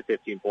by 10 to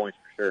 15 points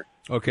for sure.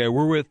 Okay,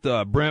 we're with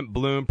Brent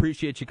Bloom.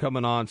 Appreciate you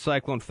coming on.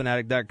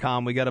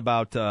 CycloneFanatic.com. We got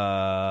about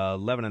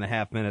 11 and a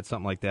half minutes,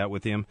 something like that,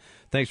 with him.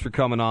 Thanks for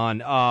coming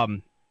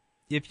on.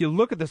 If you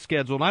look at the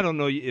schedule, and I don't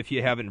know if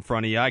you have it in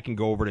front of you, I can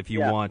go over it if you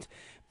want,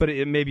 but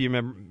maybe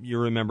you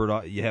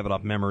remember you have it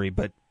off memory,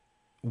 but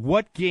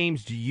what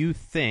games do you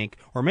think,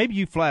 or maybe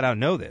you flat out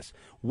know this,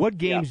 what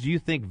games do you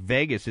think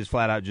Vegas is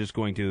flat out just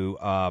going to,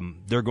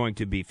 they're going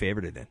to be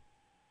favored in?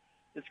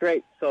 It's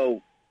great.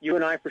 So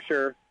UNI for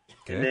sure.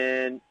 Okay. And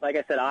then, like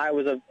I said,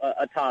 Iowa's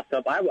a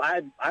toss-up.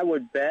 I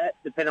would bet,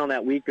 depending on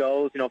that week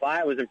goes, if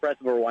Iowa's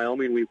impressive over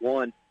Wyoming week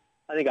 1,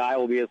 I think Iowa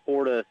will be a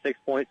 4 to 6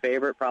 point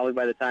favorite probably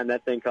by the time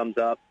that thing comes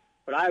up.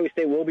 But Iowa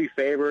State will be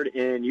favored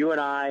in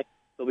UNI.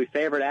 They'll be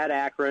favored at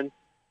Akron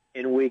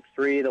in week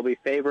 3. They'll be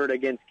favored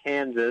against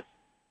Kansas.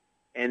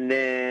 And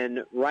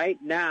then right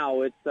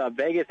now, it's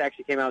Vegas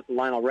actually came out with the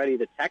line already.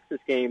 The Texas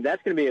game,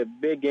 that's going to be a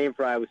big game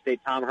for Iowa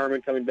State. Tom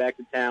Herman coming back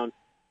to town.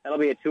 That'll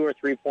be a 2 or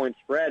 3 point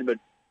spread. But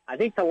I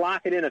think to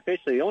lock it in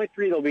officially, the only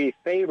 3 they'll be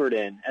favored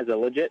in as a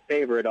legit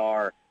favorite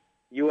are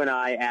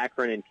UNI,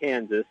 Akron, and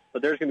Kansas.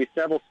 But there's going to be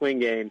several swing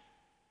games.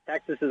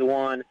 Texas is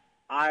one,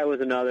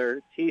 Iowa's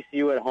another,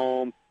 TCU at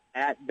home,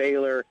 at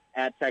Baylor,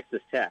 at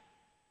Texas Tech.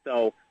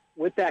 So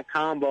with that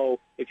combo,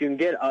 if you can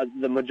get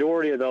the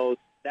majority of those,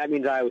 that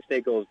means Iowa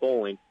State goes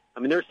bowling. I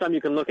mean, there's some you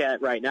can look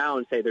at right now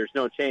and say there's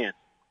no chance,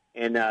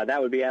 and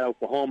that would be at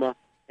Oklahoma.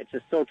 It's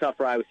just so tough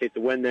for Iowa State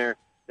to win there.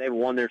 They haven't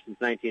won there since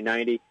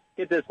 1990.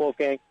 Get this,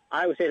 Wolfgang.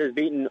 Iowa State has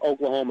beaten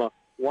Oklahoma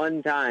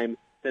one time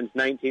since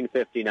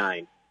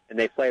 1959, and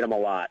they played them a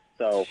lot.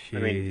 So, Jeez. I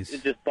mean, it's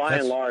just by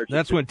and large.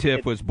 That's when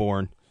Tiff was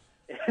born.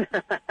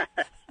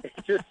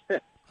 It's just...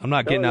 I'm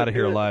not getting out of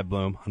here alive,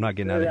 Bloom. I'm not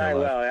getting out of here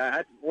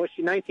alive. Well,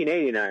 she's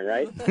 1989,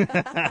 right?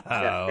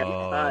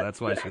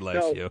 That's why she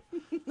likes you.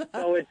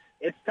 So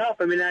it's tough.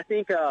 I mean, I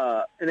think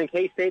and then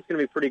K-State's going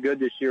to be pretty good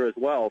this year as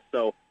well.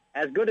 So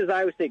as good as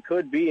Iowa State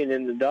could be and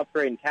in the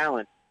upgrade in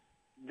talent,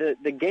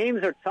 the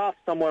games are tough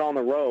somewhat on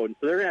the road.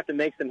 So they're going to have to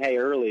make some hay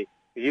early.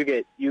 You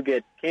get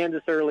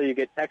Kansas early, you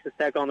get Texas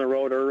Tech on the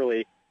road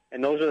early,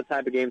 and those are the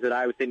type of games that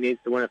Iowa State needs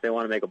to win if they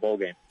want to make a bowl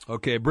game.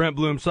 Okay, Brent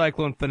Bloom,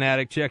 Cyclone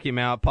Fanatic. Check him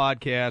out.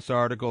 Podcasts,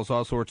 articles,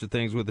 all sorts of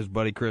things with his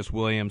buddy Chris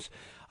Williams.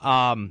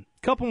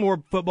 Couple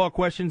more football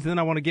questions, then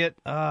I want to get,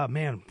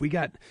 we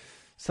got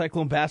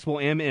Cyclone basketball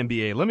and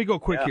NBA. Let me go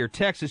quick here.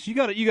 Texas, you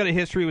got a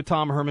history with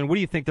Tom Herman. What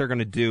do you think they're going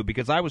to do?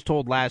 Because I was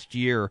told last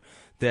year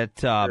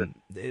that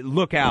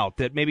look out,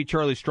 that maybe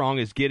Charlie Strong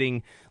is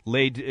getting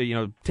laid,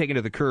 taken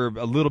to the curb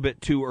a little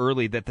bit too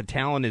early, that the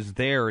talent is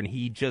there and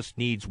he just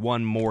needs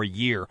one more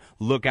year.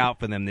 Look out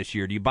for them this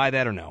year. Do you buy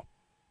that or no?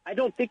 I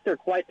don't think they're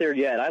quite there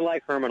yet. I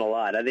like Herman a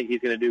lot. I think he's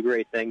going to do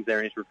great things there,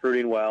 and he's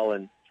recruiting well,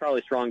 and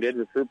Charlie Strong did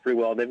recruit pretty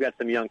well. They've got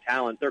some young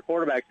talent. Their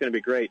quarterback's going to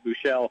be great.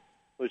 Bouchel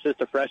was just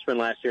a freshman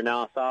last year,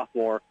 now a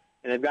sophomore,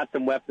 and they've got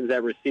some weapons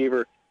at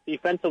receiver.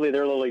 Defensively,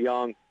 they're a little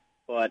young,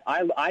 but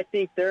I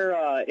think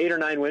they're 8 or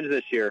 9 wins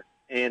this year,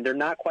 and they're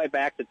not quite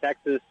back to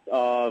Texas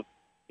of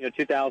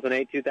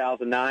 2008,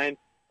 2009,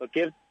 but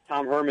give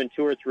Tom Herman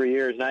 2 or 3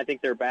 years, and I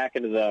think they're back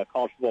into the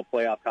college football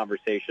playoff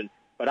conversation.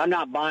 But I'm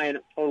not buying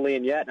totally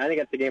in yet, and I think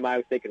that's the game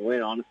Iowa State can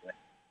win, honestly.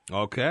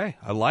 Okay,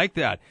 I like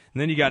that. And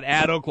then you got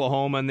at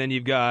Oklahoma, and then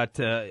you've got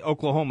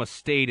Oklahoma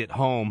State at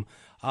home.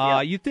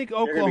 You think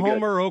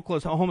Oklahoma or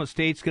Oklahoma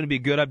State's going to be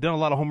good? I've done a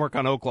lot of homework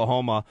on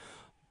Oklahoma.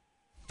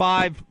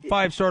 Five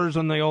starters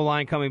on the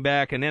O-line coming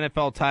back, an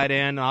NFL tight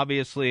end,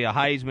 obviously a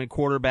Heisman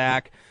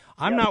quarterback.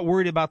 I'm not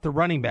worried about the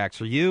running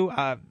backs. Are you?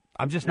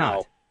 I'm just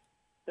not.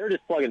 They're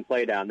just plug and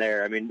play down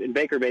there. I mean, and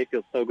Baker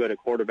Mayfield's so good at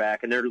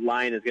quarterback, and their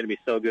line is going to be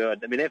so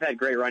good. I mean, they've had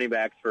great running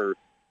backs for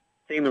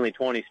seemingly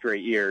 20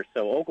 straight years.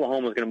 So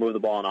Oklahoma's going to move the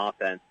ball on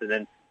offense. And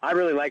then I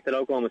really like that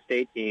Oklahoma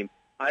State team.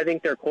 I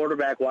think their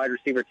quarterback-wide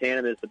receiver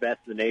tandem is the best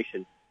in the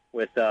nation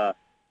with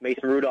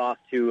Mason Rudolph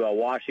to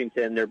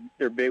Washington,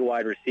 their big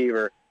wide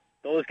receiver.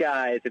 Those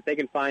guys, if they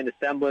can find a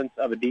semblance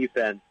of a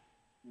defense,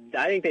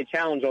 I think they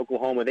challenge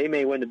Oklahoma. They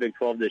may win the Big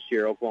 12 this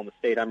year, Oklahoma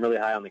State. I'm really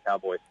high on the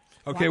Cowboys.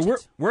 Okay,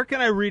 where can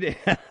I read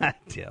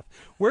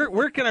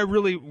where can I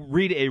really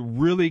read a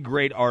really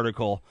great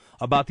article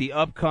about the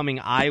upcoming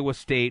Iowa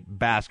State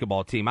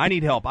basketball team? I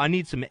need help. I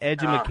need some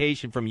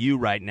education from you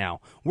right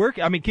now.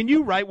 Can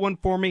you write one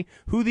for me?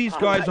 Who these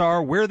guys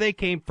are, where they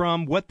came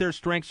from, what their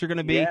strengths are going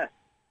to be? Yeah.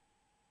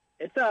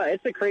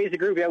 It's a crazy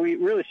group. Yeah, we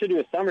really should do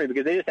a summary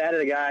because they just added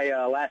a guy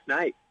last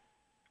night.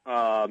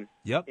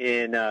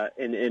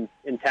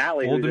 In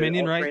Tally. Old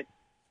Dominion, right?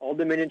 Old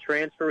Dominion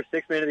transfer,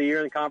 6th man of the year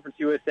in the Conference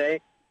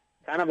USA.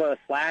 Kind of a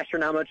slasher,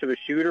 not much of a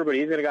shooter, but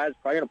he's a guy that's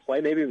probably going to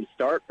play, maybe even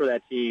start for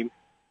that team.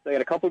 They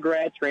got a couple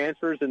grad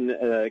transfers, and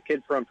a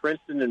kid from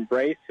Princeton and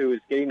Brace who is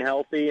getting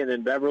healthy, and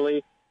then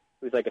Beverly,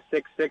 who's like a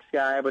 6'6"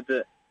 guy. But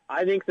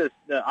I think the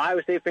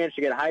Iowa State fans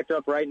should get hyped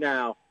up right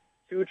now.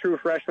 2 true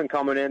freshmen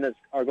coming in that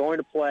are going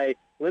to play.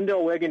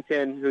 Lindell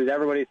Wigginton, who's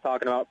everybody's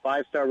talking about,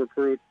 5-star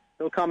recruit.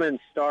 He'll come in and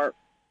start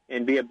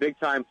and be a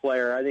big-time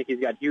player. I think he's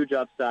got huge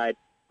upside.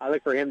 I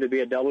look for him to be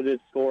a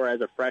double-digit scorer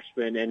as a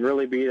freshman and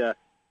really be the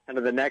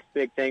next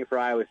big thing for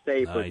Iowa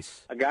State.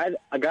 Nice. But a guy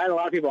that a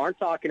lot of people aren't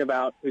talking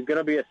about who's going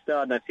to be a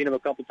stud, and I've seen him a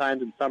couple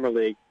times in Summer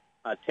League,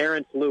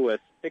 Terrence Lewis,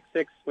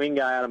 6'6" swing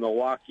guy out of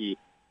Milwaukee,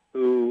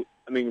 who,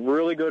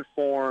 really good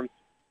form.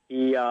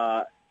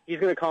 He's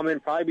going to come in,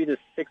 probably be the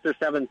 6th or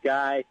 7th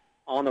guy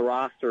on the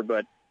roster,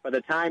 but by the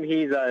time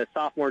he's a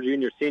sophomore,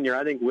 junior, senior,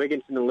 I think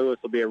Wigginton and Lewis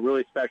will be a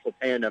really special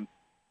tandem.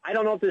 I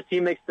don't know if this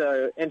team makes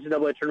the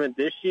NCAA tournament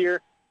this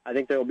year. I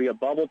think there will be a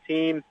bubble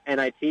team,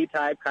 NIT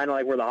type, kind of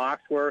like where the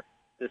Hawks were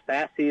this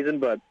past season.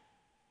 But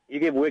you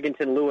give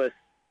Wigginton, Lewis,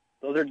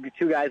 those are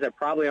 2 guys that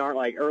probably aren't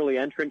like early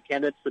entrant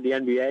candidates for the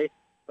NBA.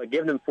 But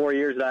give them 4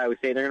 years at Iowa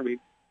State, they're going to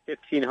be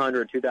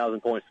 1,500,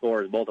 2,000-point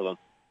scorers, both of them.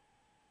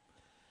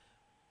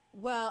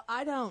 Well,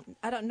 I don't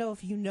know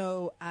if you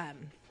know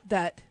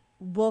that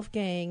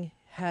Wolfgang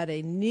had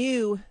a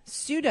new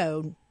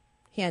pseudo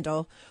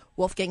handle,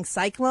 Wolfgang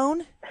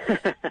Cyclone.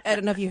 I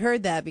don't know if you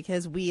heard that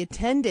because we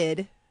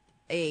attended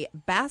a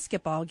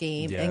basketball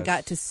game and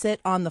got to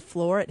sit on the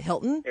floor at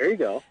Hilton. There you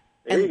go.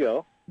 There you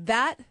go.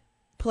 That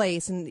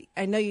place, and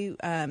I know you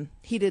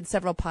he did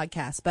several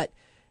podcasts, but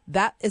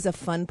that is a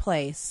fun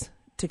place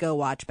to go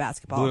watch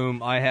basketball.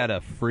 Bloom, I had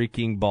a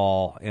freaking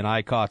ball, and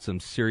I caught some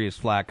serious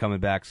flack coming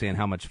back saying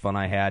how much fun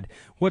I had.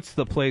 What's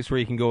the place where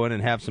you can go in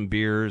and have some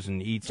beers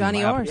and eat some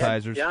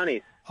appetizers? Yeah,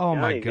 Johnny's. Oh,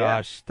 my Johnny's,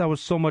 gosh. That was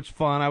so much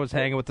fun. I was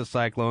hanging with the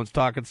Cyclones,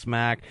 talking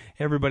smack.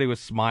 Everybody was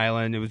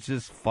smiling. It was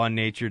just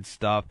fun-natured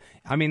stuff.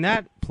 I mean,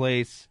 that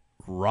place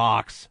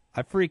rocks.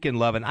 I freaking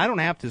love it. I don't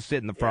have to sit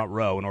in the front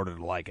row in order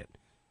to like it.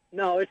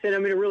 No, it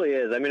really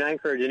is. I mean, I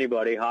encourage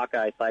anybody,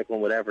 Hawkeye,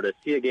 Cyclone, whatever, to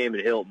see a game at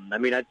Hilton. I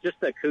mean,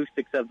 just the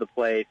acoustics of the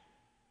place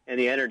and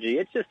the energy.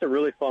 It's just a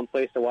really fun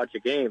place to watch a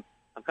game.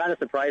 I'm kind of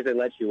surprised they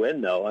let you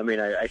in, though. I mean,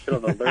 I should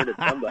have alerted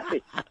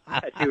somebody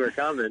that you were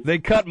coming. They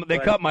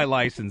cut my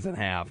license in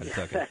half and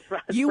took it.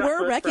 You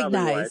were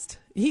recognized.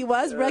 He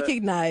was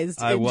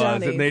recognized. I was,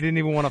 Johnny's. and they didn't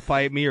even want to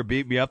fight me or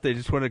beat me up. They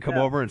just wanted to come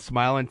over and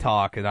smile and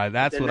talk, and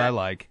that's what I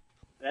like.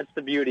 That's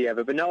the beauty of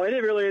it. But no, it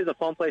really is a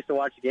fun place to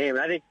watch a game,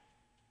 and I think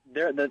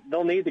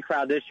they'll need the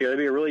crowd this year. They'll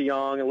be really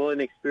young, a little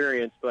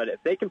inexperienced, but if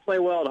they can play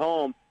well at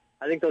home,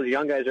 I think those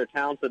young guys are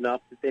talented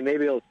enough that they may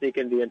be able to sneak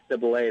into the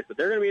NCAAs. But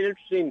they're going to be an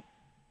interesting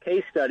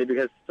case study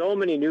because so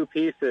many new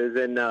pieces,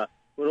 and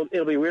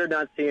it'll be weird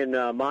not seeing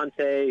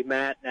Monte,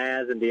 Matt,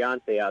 Naz, and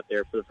Deontay out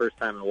there for the first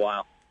time in a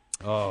while.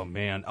 Oh,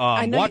 man.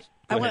 I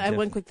have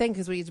one quick thing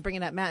because we was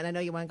bringing up Matt, and I know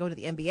you want to go to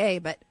the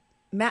NBA, but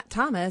Matt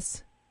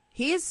Thomas,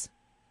 he's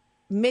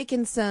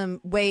making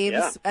some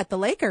waves at the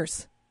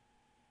Lakers.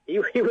 He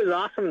was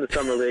awesome in the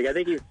Summer League. I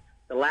think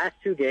the last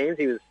 2 games,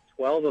 he was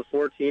 12 of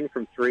 14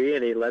 from 3,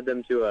 and he led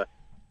them to a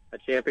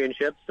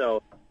championship.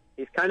 So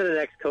he's kind of the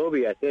next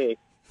Kobe, I think.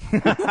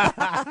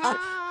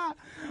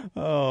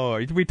 Oh,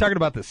 are we talking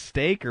about the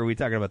steak or are we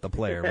talking about the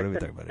player? What are we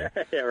talking about here?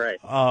 Yeah, right.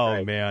 Oh,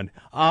 right. man.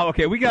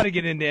 Okay, we got to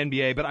get into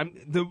NBA, but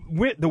the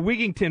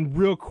Wigington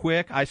real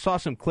quick. I saw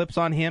some clips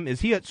on him.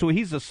 So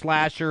he's a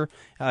slasher.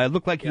 It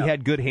looked like he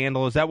had good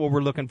handle. Is that what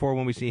we're looking for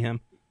when we see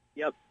him?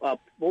 Yep.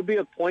 We'll be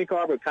a point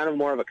guard, but kind of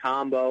more of a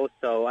combo.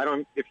 So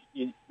if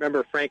you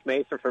remember Frank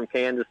Mason from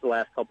Kansas the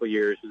last couple of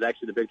years, was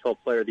actually the Big 12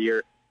 Player of the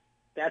Year.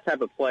 That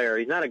type of player.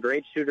 He's not a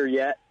great shooter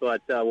yet,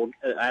 but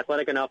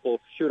athletic enough, will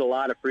shoot a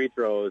lot of free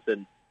throws,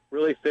 and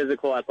really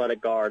physical,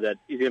 athletic guard that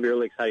he's going to be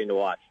really exciting to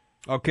watch.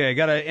 Okay, I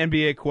got an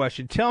NBA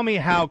question. Tell me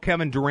how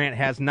Kevin Durant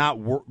has not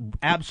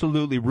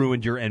absolutely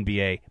ruined your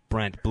NBA,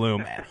 Brent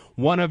Bloom.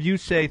 One of you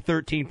say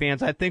 13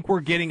 fans. I think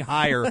we're getting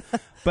higher,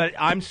 but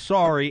I'm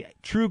sorry.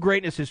 True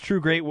greatness is true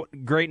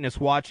greatness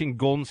watching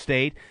Golden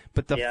State,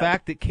 but the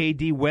fact that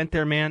KD went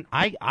there, man,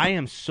 I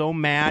am so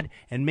mad,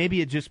 and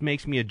maybe it just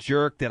makes me a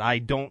jerk that I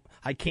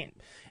can't.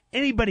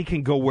 Anybody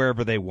can go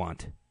wherever they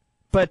want,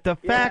 but the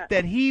fact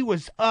that he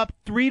was up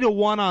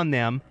 3-1 on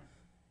them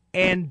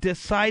and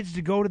decides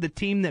to go to the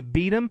team that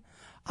beat him,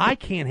 I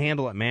can't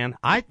handle it, man.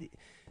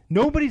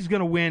 Nobody's going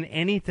to win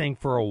anything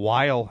for a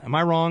while. Am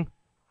I wrong?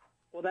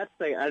 Well,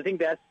 I think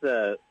that's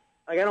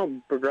I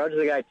don't begrudge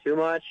the guy too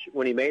much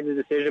when he made the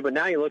decision, but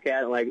now you look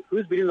at it like,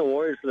 who's beating the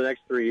Warriors for the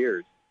next 3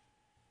 years?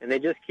 And they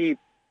just they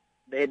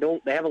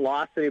haven't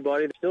lost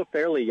anybody. They're still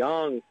fairly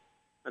young.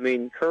 I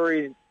mean,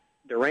 Curry,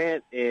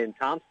 Durant, and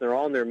Thompson are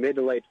all in their mid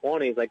to late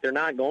 20s. Like, they're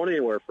not going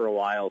anywhere for a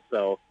while,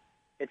 so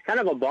it's kind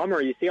of a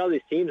bummer. You see all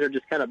these teams are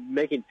just kind of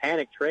making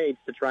panic trades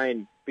to try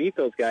and beat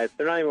those guys.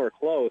 They're not anywhere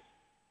close.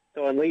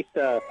 So at least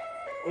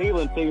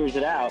Cleveland figures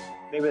it out.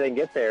 Maybe they can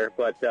get there,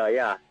 but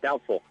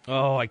doubtful.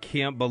 Oh, I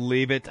can't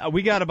believe it.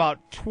 We got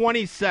about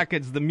 20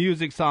 seconds. The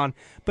music's on.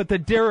 But the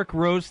Derrick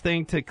Rose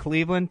thing to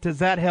Cleveland, does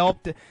that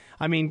help?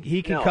 I mean,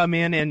 he can come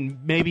in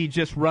and maybe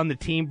just run the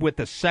team with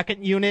the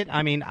second unit.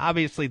 I mean,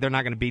 obviously they're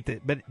not going to beat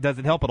it, but does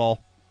it help at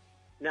all?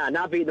 No,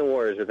 not beating the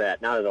Warriors with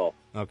that. Not at all.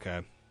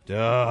 Okay.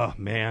 Oh,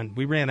 man,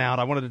 we ran out.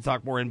 I wanted to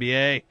talk more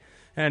NBA.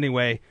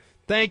 Anyway,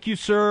 thank you,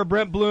 sir.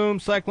 Brent Bloom,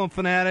 Cyclone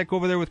Fanatic,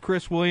 over there with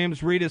Chris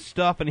Williams. Read his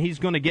stuff, and he's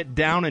going to get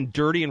down and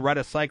dirty and write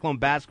a Cyclone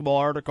basketball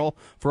article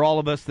for all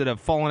of us that have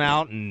fallen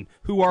out and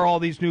who are all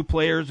these new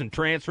players and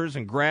transfers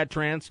and grad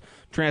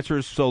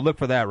transfers. So look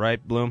for that,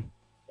 right, Bloom?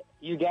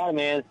 You got it,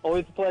 man.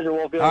 Always a pleasure,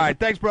 Wolfield. All right,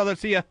 thanks, brother.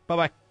 See ya.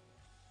 Bye-bye.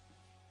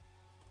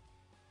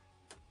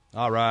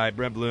 All right,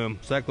 Brent Bloom,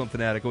 Cyclone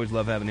Fanatic. Always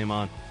love having him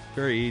on.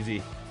 Very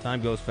easy.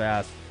 Time goes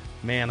fast.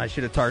 Man, I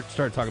should have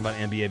started talking about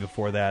NBA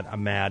before that.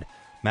 I'm mad.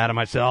 Mad at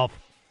myself.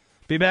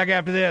 Be back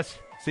after this.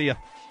 See ya.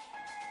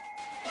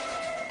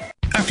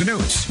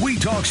 Afternoons, we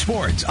talk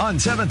sports on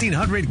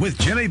 1700 with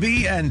Jimmy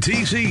B and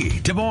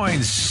TC, Des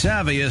Moines'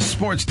 savviest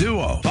sports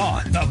duo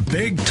on the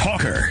Big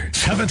Talker,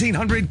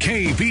 1700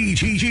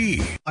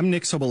 KBGG. I'm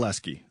Nick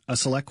Soboleski, a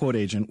Select Quote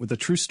agent with a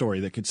true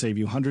story that could save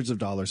you hundreds of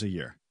dollars a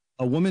year.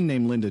 A woman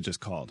named Linda just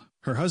called.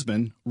 Her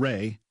husband,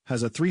 Ray,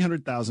 has a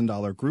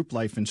 $300,000 group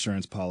life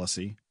insurance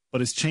policy,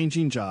 but is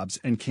changing jobs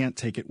and can't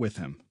take it with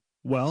him.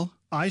 Well,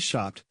 I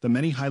shopped the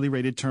many highly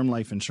rated term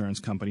life insurance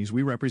companies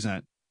we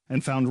represent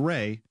and found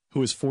Ray,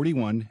 who is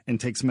 41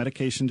 and takes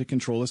medication to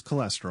control his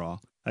cholesterol,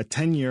 a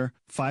 10-year,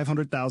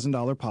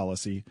 $500,000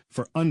 policy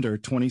for under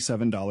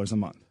 $27 a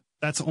month.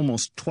 That's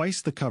almost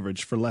twice the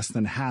coverage for less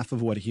than half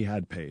of what he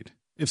had paid.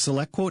 If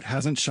SelectQuote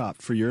hasn't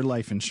shopped for your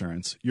life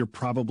insurance, you're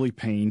probably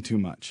paying too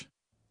much.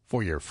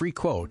 For your free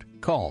quote,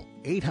 call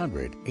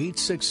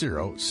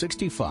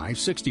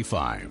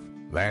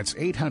 800-860-6565. That's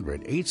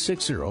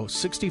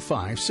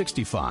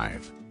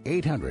 800-860-6565.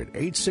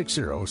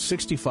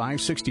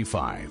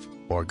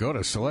 800-860-6565. Or go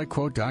to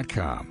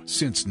SelectQuote.com.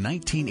 Since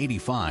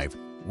 1985,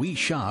 we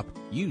shop,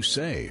 you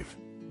save.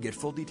 Get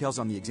full details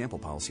on the example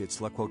policy at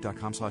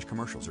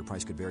SelectQuote.com/commercials. Or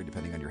price could vary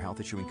depending on your health,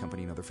 issuing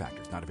company, and other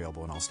factors. Not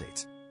available in all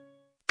states.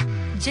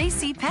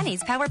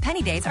 JCPenney's Power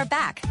Penny Days are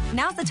back.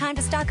 Now's the time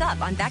to stock up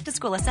on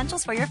back-to-school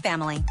essentials for your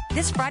family.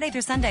 This Friday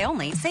through Sunday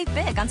only, save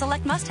big on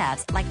select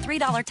must-haves like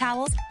 $3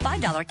 towels,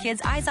 $5 kids'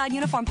 Izod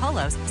uniform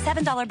polos,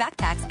 $7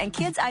 backpacks, and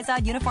kids'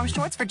 Izod uniform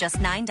shorts for just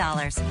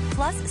 $9.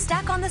 Plus,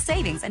 stack on the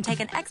savings and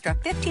take an extra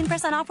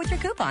 15% off with your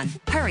coupon.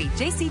 Hurry,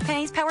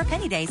 JCPenney's Power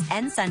Penny Days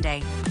end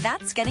Sunday.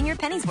 That's getting your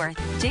pennies worth.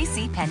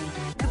 JCPenney.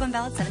 Coupon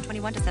valid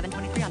 7/21 to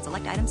 7/23 on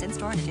select items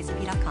in-store and at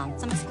jcp.com.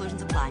 Some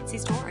exclusions apply. See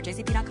store or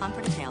jcp.com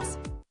for details.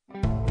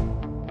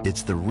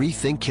 It's the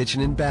Rethink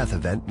Kitchen and Bath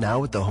event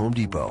now at the Home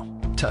Depot.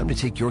 Time to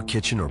take your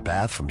kitchen or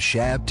bath from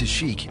shab to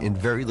chic in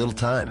very little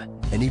time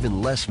and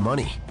even less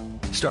money.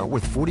 Start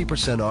with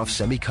 40% off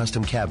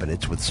semi-custom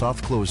cabinets with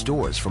soft closed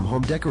doors from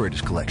Home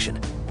Decorators Collection.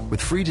 With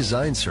free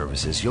design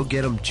services, you'll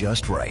get them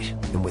just right.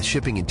 And with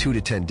shipping in 2 to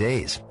 10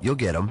 days, you'll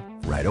get them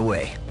right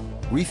away.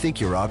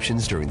 Rethink your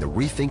options during the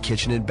Rethink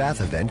Kitchen and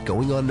Bath event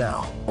going on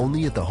now,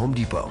 only at the Home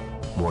Depot.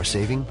 More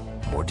saving,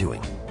 more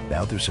doing.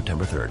 Now through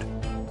September 3rd.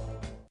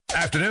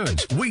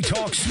 Afternoons, we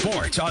talk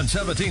sports on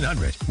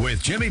 1700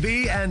 with Jimmy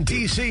B and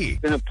DC. It's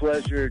been a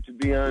pleasure to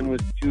be on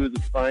with two of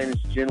the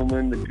finest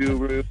gentlemen, the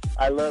Guru.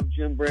 I love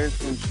Jim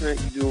Branson and Trent.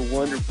 You do a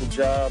wonderful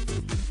job.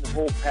 The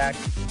whole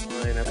package is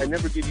fine. I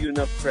never give you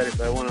enough credit,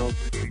 but I want to also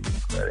give you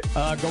credit.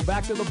 Go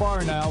back to the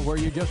bar now where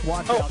you just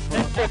walked out.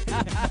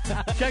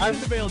 Check in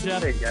the mail,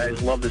 Jeff. Hey,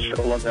 guys. Love the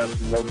show. Love to have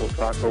some local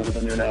talk over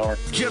the noon hour.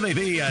 Jimmy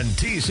B and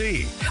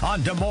TC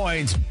on Des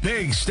Moines'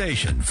 big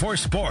station for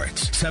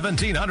sports,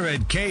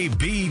 1700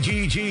 KBGG.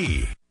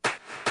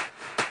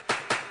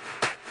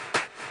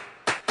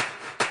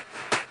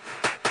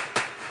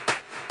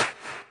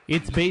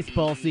 It's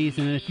baseball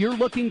season, and if you're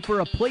looking for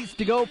a place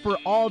to go for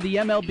all the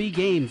MLB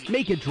games,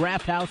 make it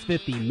Draft House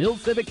 50, Mill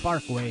Civic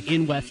Parkway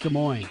in West Des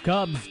Moines.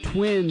 Cubs,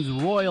 Twins,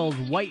 Royals,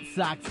 White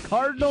Sox,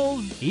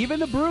 Cardinals, even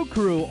the Brew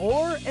Crew,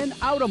 or an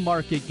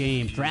out-of-market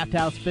game. Draft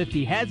House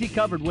 50 has you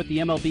covered with the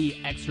MLB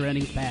Extra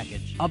Innings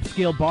package.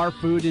 Upscale bar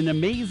food, an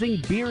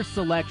amazing beer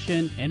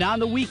selection, and on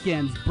the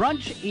weekends,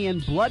 brunch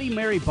and Bloody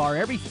Mary bar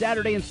every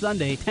Saturday and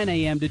Sunday, 10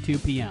 a.m. to 2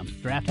 p.m.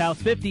 Draft House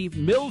 50,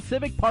 Mill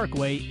Civic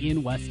Parkway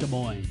in West Des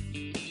Moines.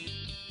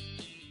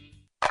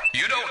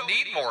 You don't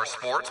need more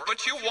sports,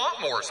 but you want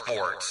more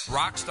sports.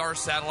 Rockstar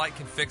Satellite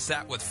can fix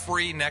that with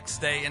free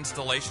next-day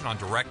installation on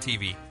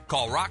DirecTV.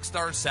 Call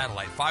Rockstar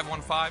Satellite,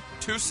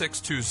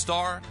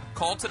 515-262-STAR.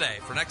 Call today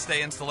for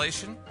next-day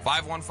installation,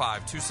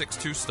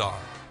 515-262-STAR.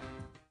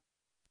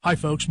 Hi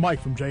folks,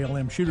 Mike from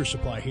JLM Shooter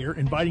Supply here,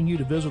 inviting you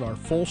to visit our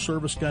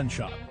full-service gun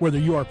shop. Whether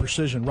you are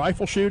precision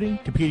rifle shooting,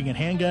 competing in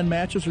handgun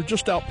matches, or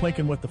just out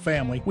plinking with the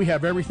family, we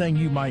have everything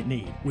you might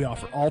need. We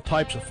offer all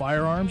types of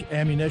firearms,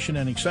 ammunition,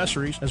 and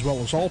accessories, as well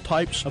as all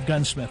types of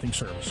gunsmithing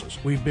services.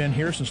 We've been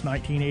here since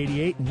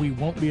 1988, and we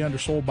won't be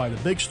undersold by the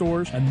big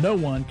stores, and no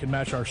one can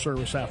match our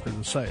service after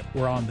the sale.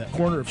 We're on the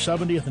corner of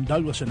 70th and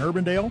Douglas in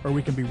Urbandale, or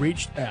we can be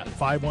reached at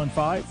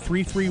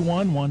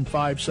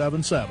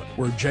 515-331-1577.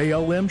 We're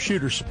JLM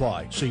Shooter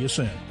Supply. See you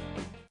soon.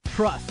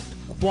 Trust,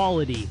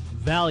 quality,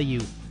 value.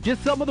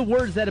 Just some of the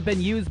words that have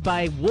been used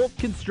by Wolf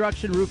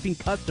Construction Roofing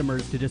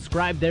customers to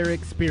describe their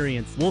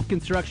experience. Wolf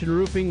Construction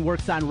Roofing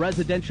works on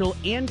residential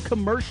and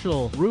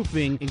commercial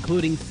roofing,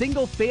 including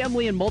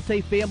single-family and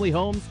multi-family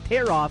homes,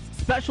 tear-offs,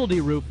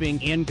 specialty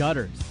roofing, and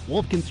gutters.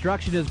 Wolf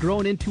Construction has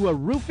grown into a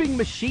roofing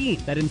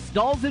machine that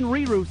installs and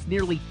re-roofs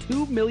nearly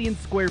 2 million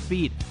square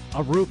feet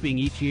of roofing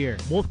each year.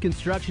 Wolf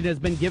Construction has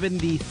been given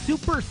the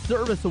Super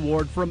Service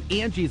Award from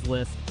Angie's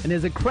List and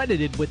is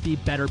accredited with the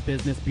Better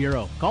Business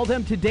Bureau. Call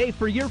them today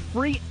for your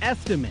free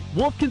estimate.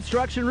 Wolf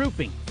Construction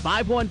Roofing,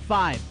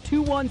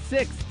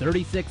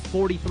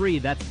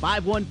 515-216-3643. That's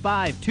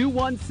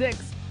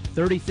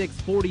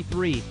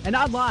 515-216-3643. And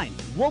online,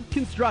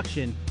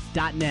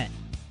 wolfconstruction.net.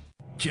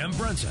 Jim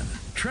Brunson,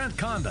 Trent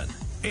Condon.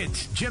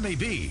 It's Jimmy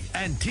B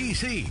and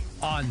TC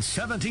on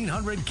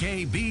 1700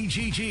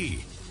 KBGG.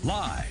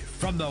 Live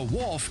from the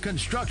Wolf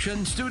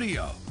Construction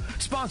Studio.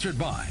 Sponsored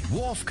by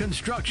Wolf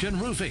Construction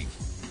Roofing.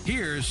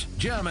 Here's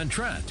Jim and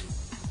Trent.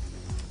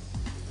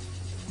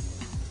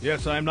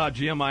 Yes, I am not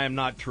Jim. I am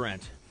not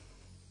Trent.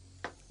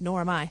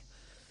 Nor am I.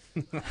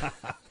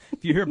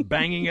 If you hear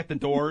banging at the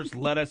doors,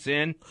 let us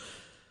in.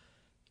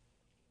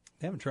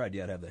 They haven't tried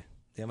yet, have they?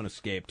 They haven't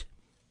escaped.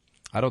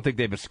 I don't think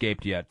they've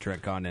escaped yet,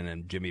 Trent Condon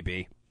and Jimmy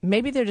B.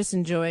 Maybe they're just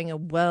enjoying a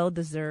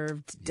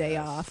well-deserved day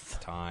off.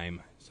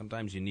 Time.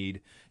 Sometimes you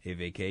need a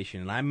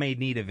vacation, and I may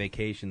need a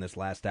vacation this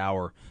last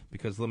hour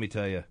because let me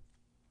tell you,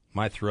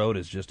 my throat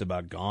is just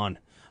about gone.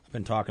 I've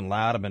been talking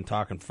loud. I've been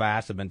talking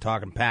fast. I've been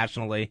talking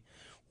passionately.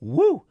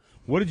 Woo!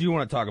 What did you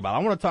want to talk about? I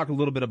want to talk a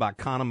little bit about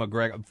Conor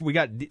McGregor. We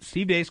got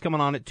Steve Dace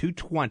coming on at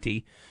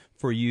 2:20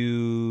 for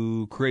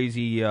you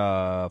crazy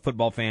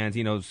football fans.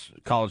 He knows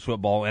college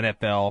football,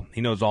 NFL.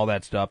 He knows all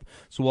that stuff.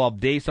 So we'll have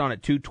Dace on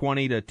at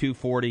 2:20 to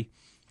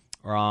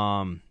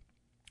 2:40,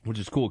 which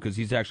is cool because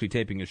he's actually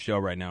taping his show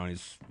right now and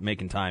he's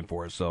making time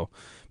for us. So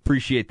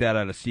appreciate that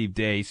out of Steve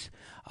Dace.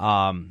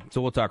 So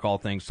we'll talk all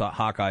things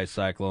Hawkeye,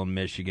 Cyclone,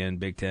 Michigan,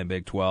 Big 10,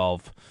 Big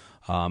 12,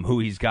 who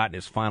he's got in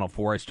his Final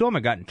Four. I still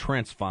haven't gotten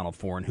Trent's Final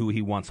Four and who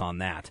he wants on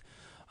that.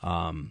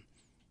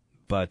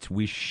 But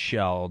we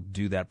shall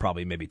do that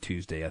probably maybe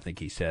Tuesday, I think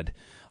he said.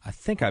 I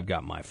think I've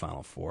got my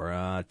Final Four.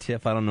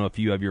 Tiff, I don't know if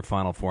you have your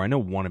Final Four. I know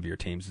one of your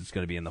teams is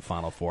going to be in the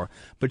Final Four.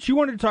 But you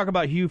wanted to talk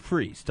about Hugh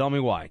Freeze. Tell me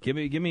why. Give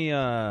me.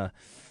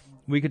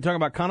 We could talk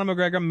about Conor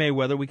McGregor,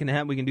 Mayweather. We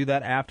can do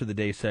that after the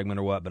day segment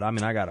or what. But I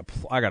mean, I got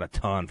a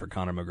ton for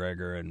Conor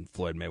McGregor and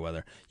Floyd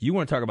Mayweather. You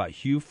want to talk about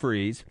Hugh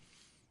Freeze?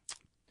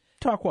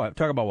 Talk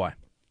about why.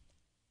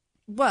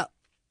 Well,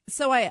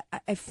 so I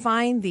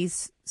find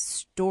these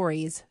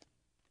stories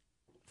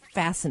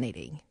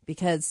fascinating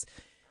because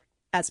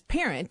as a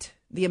parent,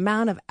 the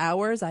amount of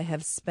hours I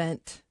have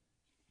spent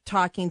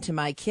talking to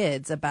my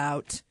kids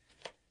about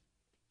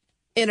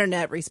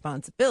internet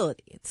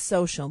responsibility,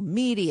 social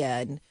media,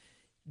 and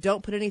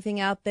don't put anything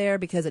out there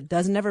because it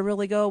doesn't ever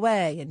really go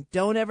away, and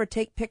don't ever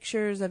take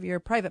pictures of your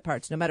private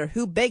parts no matter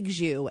who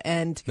begs you,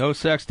 and no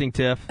sexting,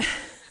 Tiff.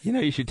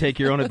 You should take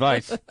your own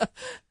advice.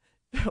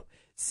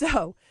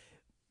 So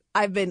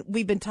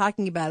we've been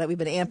talking about it. We've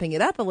been amping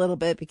it up a little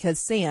bit because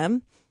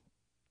Sam,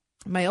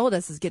 my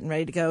oldest, is getting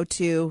ready to go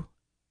to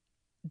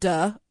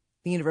the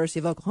University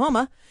of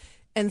Oklahoma.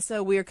 And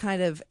so we're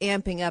kind of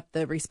amping up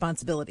the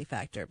responsibility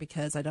factor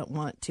because I don't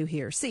want to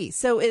hear or see.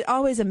 So it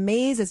always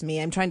amazes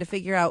me. I'm trying to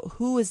figure out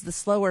who is the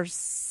slower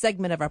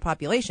segment of our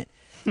population,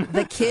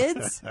 the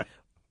kids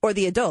or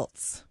the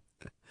adults.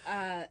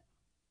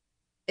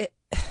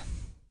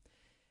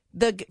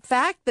 The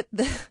fact that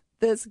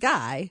this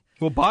guy.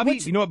 Well, Bobby,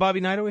 you know what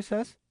Bobby Knight always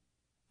says?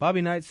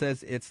 Bobby Knight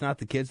says it's not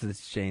the kids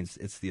that's changed,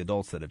 it's the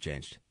adults that have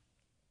changed.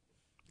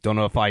 Don't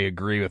know if I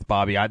agree with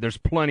Bobby. There's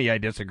plenty I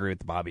disagree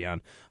with Bobby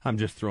on. I'm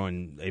just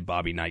throwing a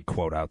Bobby Knight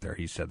quote out there.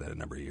 He said that a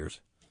number of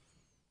years.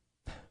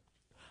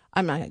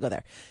 I'm not going to go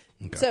there.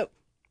 Okay.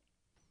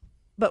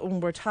 But when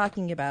we're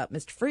talking about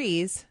Mr.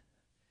 Freeze,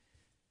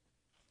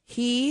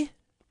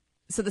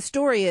 so the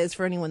story is,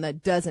 for anyone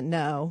that doesn't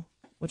know,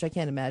 which I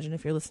can't imagine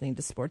if you're listening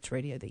to sports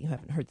radio that you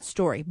haven't heard the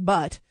story,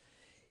 but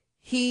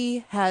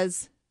he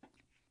has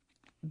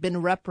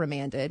been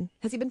reprimanded.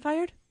 Has he been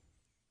fired?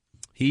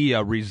 He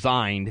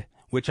resigned,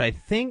 which I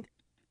think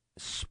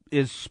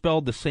is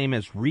spelled the same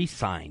as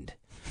re-signed.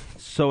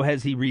 So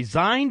has he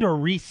resigned or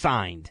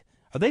re-signed?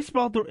 Are they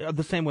spelled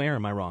the same way, or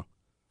am I wrong?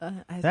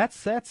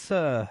 That's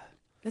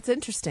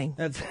interesting.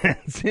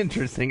 That's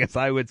interesting, as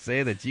I would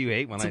say that you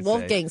hate when I say. It's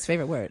Wolfgang's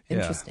favorite word,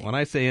 interesting. Yeah. When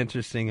I say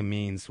interesting, it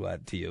means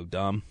what to you?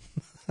 Dumb?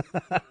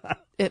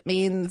 It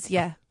means,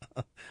 yeah.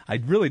 I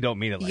really don't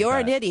mean it like You're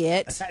that. An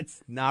idiot.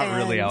 That's not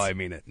really how I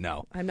mean it,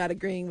 no. I'm not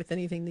agreeing with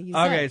anything that you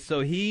said. Okay,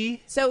 so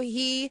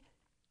he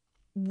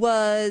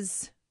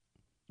was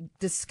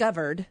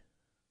discovered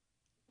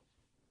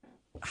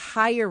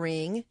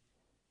hiring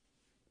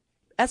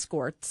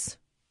escorts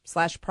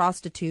 /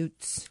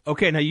 prostitutes.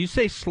 Okay, now you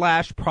say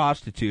 /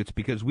 prostitutes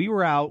because we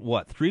were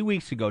out, 3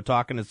 weeks ago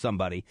talking to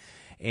somebody,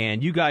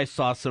 and you guys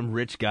saw some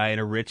rich guy in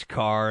a rich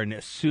car and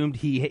assumed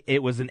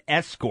it was an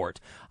escort.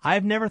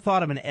 I've never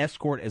thought of an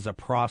escort as a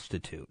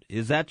prostitute.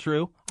 Is that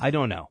true? I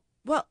don't know.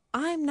 Well,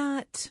 I'm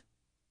not,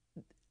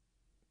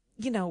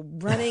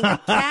 running a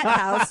cat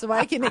house so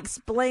I can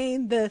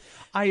explain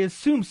I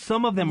assume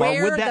some of them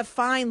where the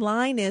fine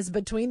line is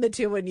between the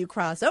two when you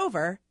cross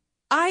over.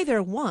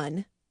 Either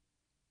one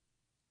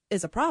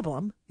is a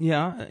problem.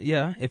 Yeah.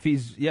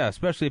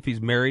 Especially if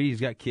he's married, he's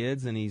got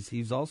kids, and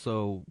he's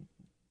also,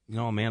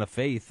 a man of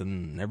faith,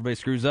 and everybody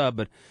screws up.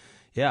 But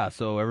yeah,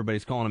 so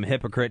everybody's calling him a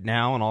hypocrite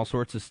now and all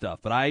sorts of stuff.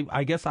 But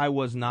I guess I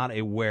was not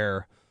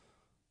aware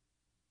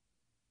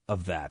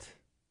of that.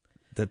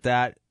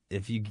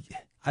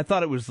 I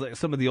thought it was like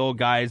some of the old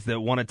guys that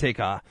want to take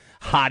a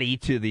hottie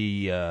to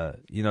the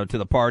to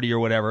the party or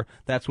whatever.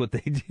 That's what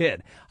they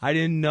did. I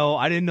didn't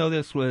know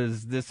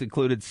this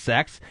included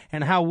sex.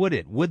 And how would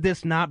it? Would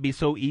this not be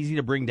so easy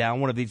to bring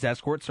down one of these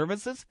escort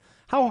services?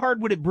 How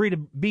hard would it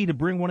be to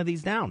bring one of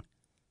these down?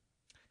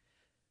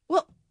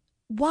 Well,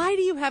 why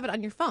do you have it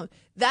on your phone?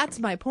 That's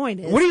my point.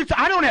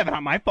 I don't have it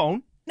on my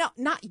phone. No,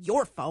 not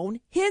your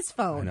phone. His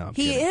phone. I know,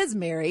 he is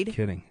married.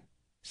 Kidding.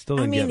 Still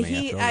didn't get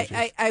me.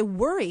 I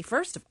worry,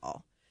 first of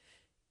all.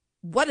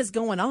 What is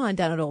going on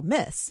down at Ole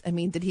Miss? I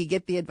mean, did he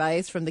get the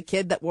advice from the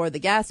kid that wore the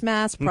gas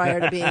mask prior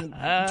to being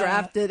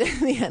drafted in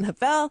the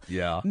NFL?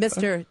 Yeah,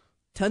 Mr.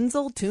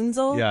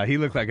 Tunzel. Yeah, he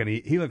looked like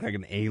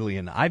an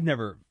alien. I've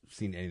never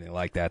seen anything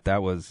like that.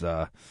 That was.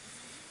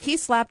 He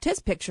slapped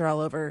his picture all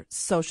over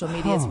social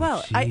media as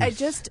well.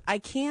 I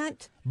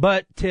can't.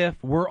 But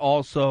Tiff, we're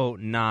also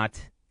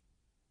not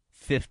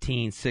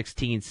 15,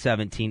 16,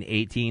 17,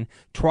 18.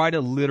 Try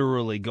to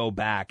literally go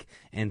back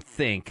and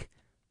think.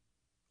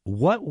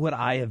 What would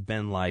I have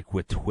been like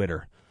with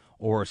Twitter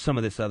or some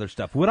of this other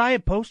stuff? Would I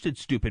have posted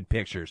stupid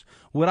pictures?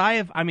 Would I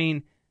have? I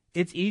mean,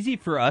 it's easy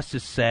for us to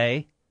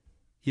say,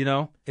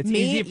 it's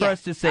easy for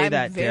us to say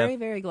that. I'm very,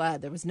 very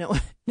glad there was no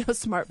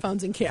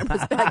smartphones and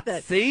cameras back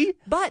then. See?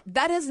 But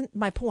that isn't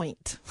my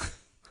point.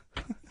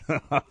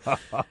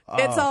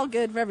 It's all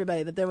good for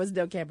everybody that there was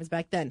no cameras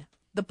back then.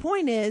 The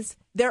point is,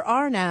 there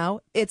are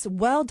now. It's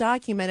well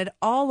documented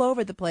all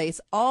over the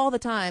place, all the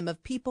time,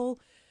 of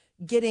people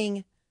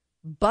getting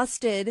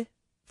busted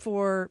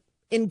for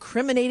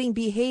incriminating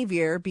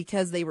behavior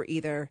because they were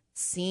either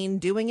seen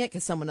doing it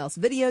because someone else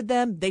videoed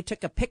them, they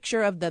took a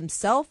picture of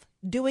themselves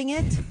doing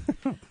it,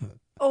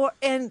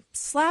 and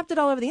slapped it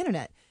all over the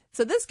internet.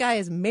 So this guy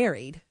is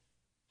married.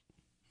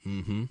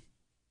 Mm-hmm.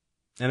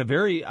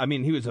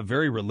 And he was a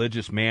very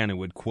religious man and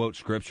would quote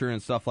scripture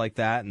and stuff like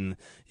that. And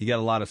you got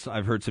a lot of,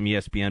 I've heard some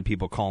ESPN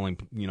people calling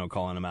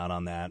him out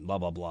on that, blah,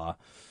 blah, blah.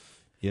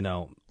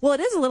 Well, it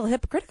is a little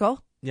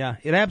hypocritical. Yeah,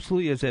 it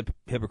absolutely is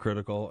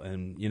hypocritical.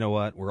 And you know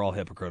what? We're all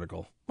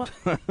hypocritical.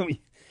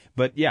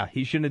 But yeah,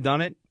 he shouldn't have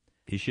done it.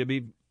 He should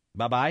be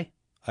bye-bye.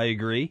 I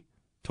agree.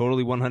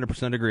 Totally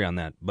 100% agree on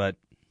that. But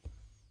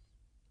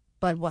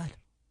what?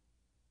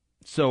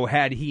 So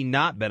had he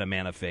not been a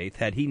man of faith,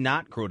 had he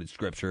not quoted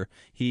scripture,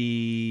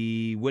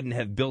 he wouldn't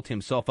have built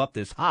himself up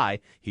this high.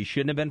 He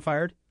shouldn't have been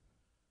fired?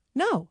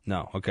 No.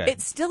 No, okay.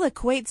 It still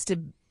equates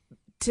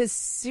to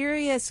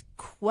serious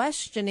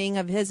questioning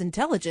of his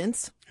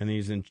intelligence. And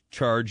he's in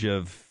charge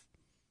of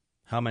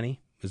how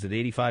many? Is it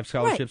 85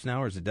 scholarships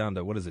now, or is it down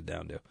to, what is it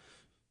down to?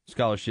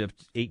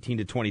 Scholarships 18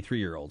 to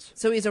 23-year-olds.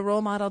 So he's a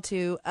role model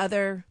to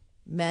other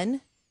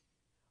men?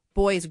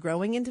 Boys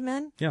growing into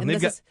men? Yeah,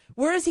 and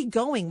where is he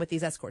going with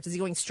these escorts? Is he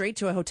going straight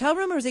to a hotel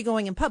room, or is he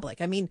going in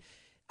public? I mean,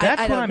 that's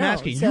I what don't I'm know.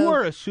 asking. So, you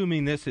are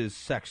assuming this is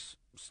sex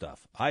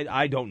stuff.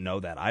 I don't know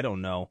that. I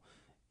don't know.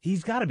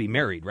 He's got to be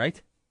married,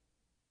 right?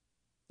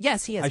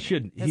 Yes, he is.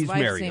 He's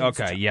married.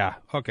 Okay, yeah.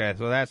 Okay,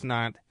 so that's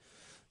not.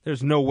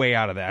 There's no way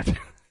out of that.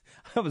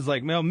 I was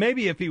like, well,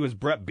 maybe if he was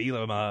Brett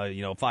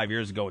Bielema, 5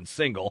 years ago and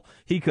single,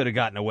 he could have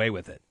gotten away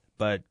with it.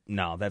 But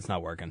no, that's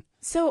not working.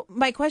 So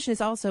my question is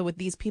also with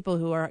these people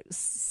who are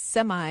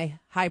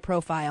semi-high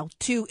profile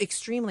to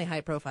extremely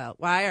high profile,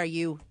 why are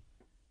you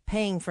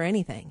paying for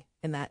anything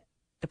in that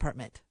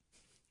department?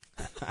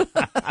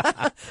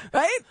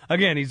 Right?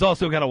 Again, he's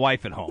also got a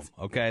wife at home,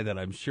 okay, that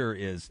I'm sure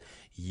is,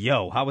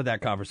 how would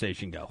that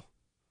conversation go?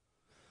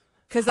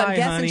 Because I'm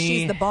guessing honey.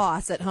 she's the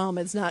boss at home.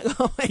 It's not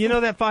going. You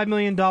know that $5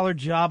 million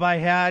job I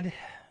had?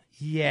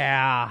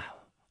 Yeah.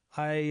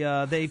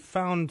 They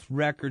found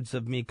records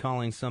of me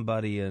calling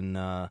somebody in,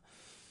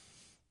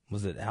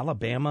 was it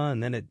Alabama?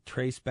 And then it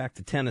traced back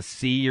to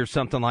Tennessee or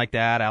something like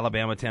that.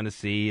 Alabama,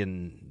 Tennessee.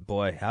 And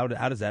boy, how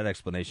does that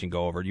explanation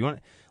go over?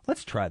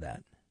 Let's try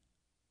that.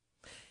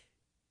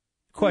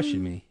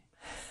 Question me.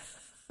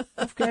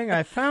 Wolfgang,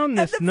 I found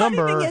this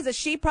number. The funny thing is that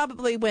she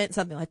probably went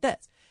something like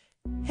this.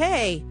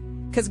 Hey,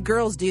 because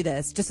girls do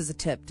this, just as a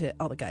tip to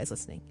all the guys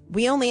listening.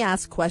 We only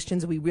ask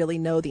questions we really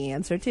know the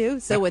answer to,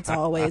 so it's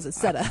always a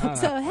setup.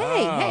 So,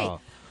 hey,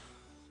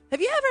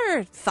 have you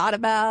ever thought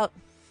about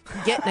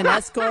getting an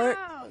escort?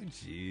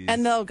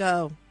 And they'll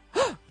go,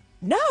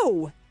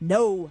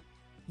 no,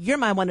 you're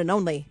my one and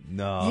only.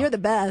 No. You're the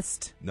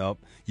best. Nope.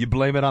 You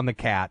blame it on the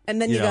cat.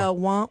 And then you go,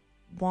 womp,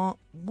 womp,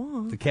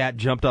 womp. The cat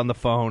jumped on the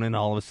phone and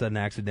all of a sudden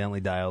accidentally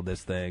dialed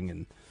this thing,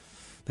 and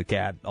the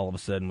cat all of a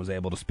sudden was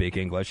able to speak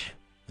English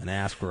and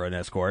ask for an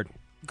escort.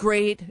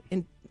 Great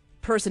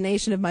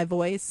impersonation of my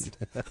voice.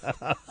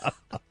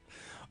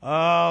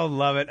 Oh,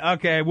 love it.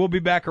 Okay, we'll be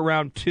back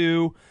around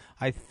 2,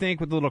 I think,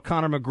 with a little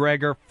Conor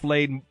McGregor,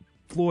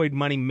 Floyd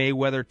Money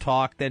Mayweather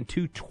talk. Then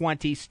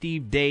 2:20,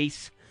 Steve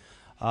Dace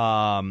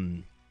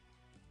of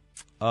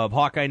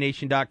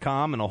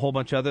HawkeyeNation.com and a whole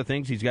bunch of other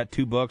things. He's got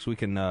 2 books. We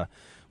can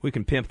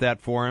pimp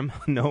that for him.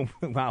 No,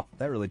 wow,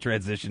 that really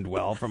transitioned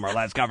well from our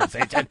last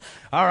conversation.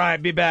 All right,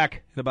 be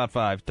back in about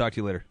 5. Talk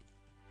to you later.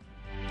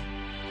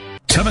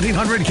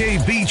 1700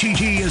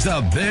 KBGG is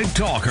the big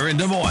talker in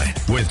Des Moines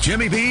with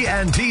Jimmy B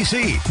and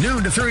TC.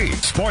 Noon to 3.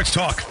 Sports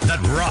talk that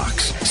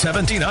rocks.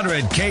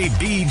 1700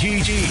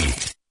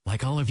 KBGG.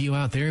 Like all of you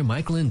out there,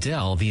 Mike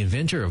Lindell, the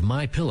inventor of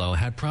MyPillow,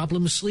 had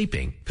problems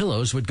sleeping.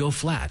 Pillows would go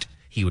flat.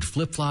 He would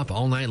flip-flop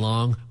all night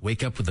long,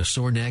 wake up with a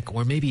sore neck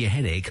or maybe a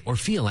headache, or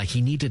feel like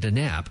he needed a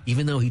nap,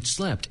 even though he'd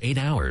slept 8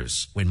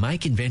 hours. When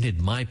Mike invented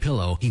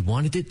MyPillow, he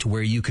wanted it to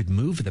where you could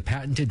move the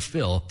patented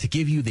fill to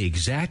give you the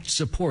exact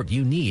support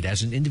you need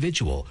as an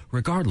individual,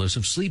 regardless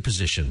of sleep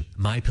position.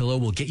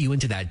 MyPillow will get you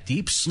into that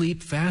deep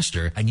sleep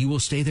faster, and you will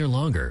stay there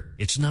longer.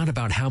 It's not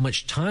about how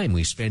much time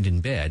we spend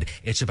in bed.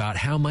 It's about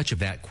how much of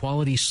that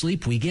quality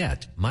sleep we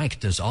get. Mike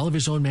does all of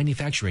his own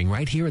manufacturing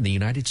right here in the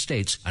United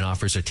States and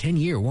offers a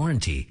 10-year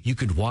warranty. You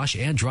could wash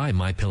and dry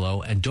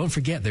MyPillow, and don't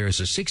forget there is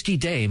a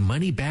 60-day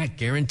money-back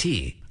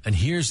guarantee. And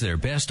here's their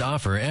best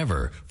offer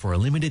ever. For a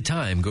limited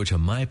time, go to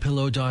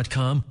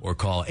MyPillow.com or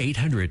call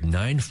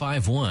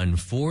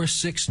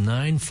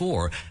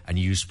 800-951-4694 and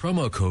use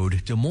promo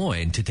code Des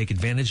Moines to take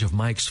advantage of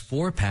Mike's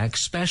 4-pack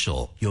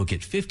special. You'll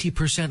get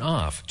 50%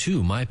 off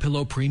 2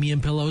 MyPillow premium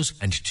pillows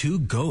and 2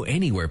 Go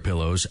Anywhere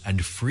pillows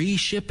and free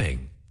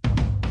shipping.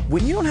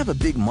 When you don't have a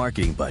big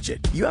marketing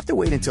budget, you have to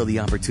wait until the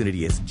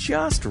opportunity is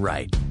just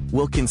right.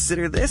 Well,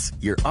 consider this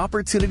your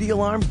opportunity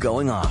alarm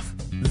going off.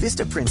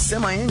 Vistaprint's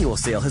semi-annual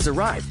sale has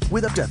arrived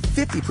with up to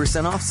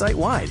 50% off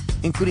site-wide,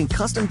 including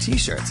custom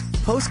t-shirts,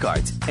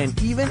 postcards, and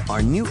even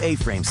our new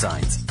A-frame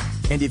signs.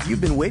 And if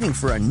you've been waiting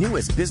for our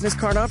newest business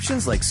card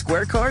options like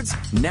Square Cards,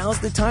 now's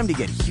the time to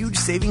get huge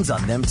savings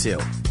on them too.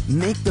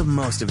 Make the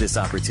most of this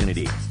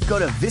opportunity. Go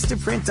to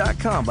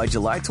Vistaprint.com by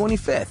July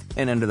 25th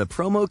and enter the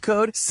promo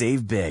code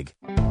SAVEBIG.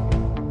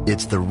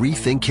 It's the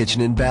Rethink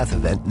Kitchen and Bath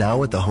event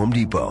now at the Home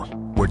Depot,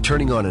 where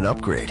turning on an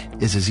upgrade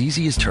is as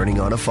easy as turning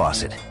on a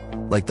faucet.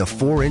 Like the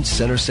 4-inch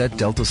center set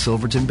Delta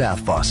Silverton bath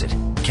faucet,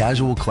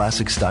 casual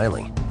classic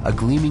styling, a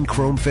gleaming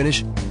chrome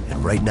finish,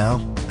 and right now,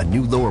 a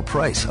new lower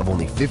price of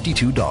only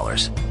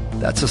 $52.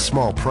 That's a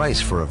small price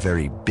for a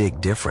very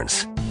big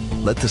difference.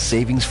 Let the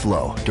savings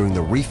flow during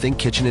the Rethink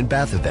Kitchen and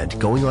Bath event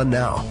going on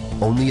now,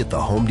 only at the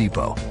Home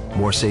Depot.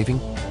 More saving,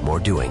 more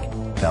doing.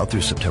 Valid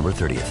through September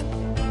 30th.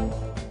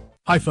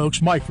 Hi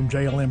folks, Mike from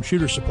JLM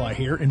Shooter Supply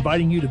here,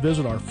 inviting you to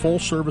visit our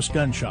full-service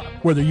gun shop.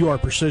 Whether you are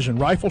precision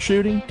rifle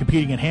shooting,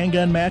 competing in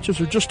handgun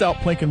matches, or just out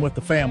plinking with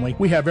the family,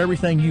 we have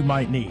everything you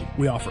might need.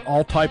 We offer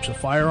all types of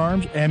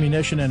firearms,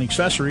 ammunition, and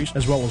accessories,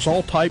 as well as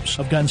all types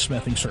of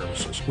gunsmithing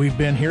services. We've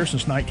been here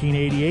since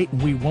 1988,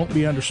 and we won't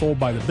be undersold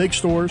by the big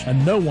stores,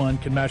 and no one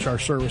can match our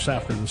service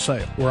after the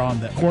sale. We're on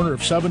the corner of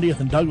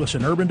 70th and Douglas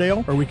in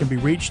Urbandale, or we can be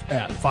reached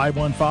at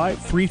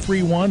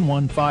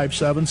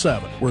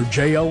 515-331-1577. We're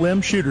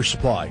JLM Shooter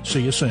Supply.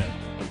 See you soon.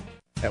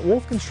 At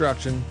Wolf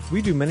Construction,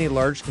 we do many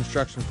large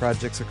construction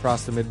projects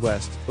across the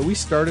Midwest, but we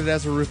started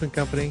as a roofing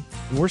company,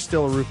 and we're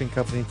still a roofing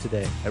company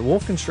today. At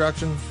Wolf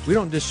Construction, we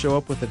don't just show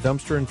up with a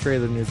dumpster and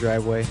trailer in your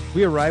driveway.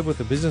 We arrive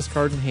with a business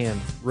card in hand,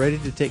 ready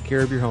to take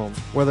care of your home.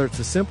 Whether it's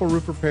a simple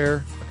roof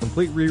repair, a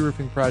complete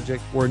re-roofing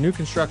project, or a new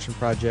construction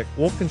project,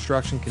 Wolf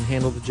Construction can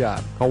handle the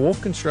job. Call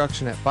Wolf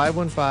Construction at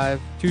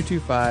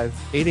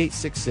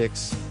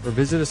 515-225-8866 or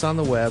visit us on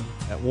the web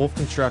at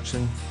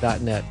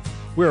wolfconstruction.net.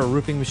 We're a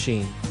roofing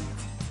machine.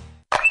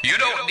 You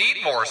don't need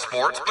more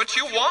sports, but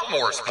you want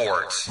more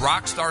sports.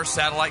 Rockstar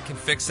Satellite can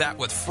fix that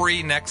with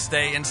free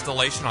next-day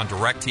installation on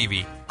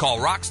DirecTV. Call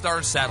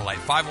Rockstar Satellite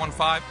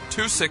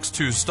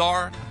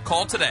 515-262-STAR.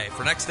 Call today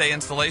for next-day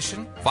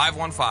installation,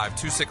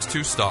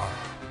 515-262-STAR.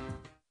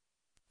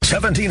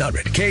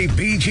 1700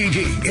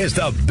 KBGG is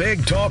the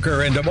big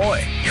talker in Des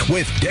Moines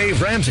with Dave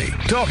Ramsey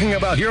talking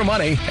about your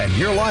money and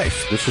your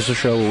life. This is a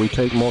show where we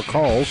take more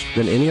calls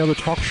than any other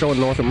talk show in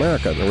North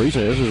America. The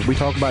reason is we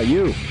talk about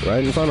you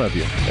right in front of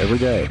you every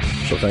day.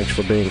 So thanks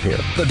for being here.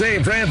 The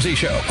Dave Ramsey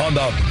Show on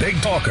the Big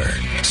Talker,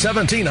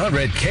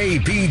 1700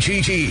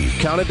 KBGG.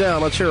 Count it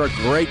down. Let's hear a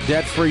great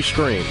debt-free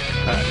scream.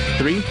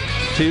 3,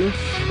 2,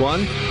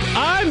 1.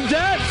 I'm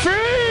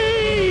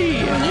debt-free!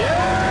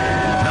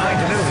 Yeah!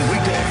 9 to noon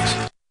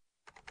weekdays.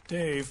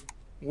 Dave,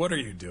 what are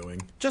you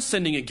doing? Just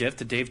sending a gift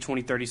to Dave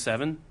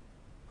 2037.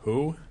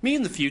 Who? Me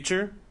in the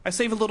future. I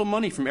save a little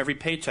money from every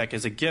paycheck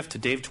as a gift to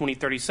Dave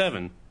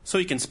 2037, so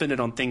he can spend it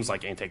on things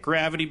like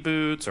anti-gravity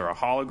boots or a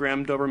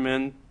hologram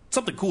Doberman,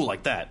 something cool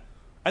like that.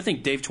 I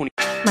think Dave 20...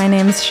 My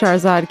name's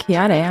Sharzad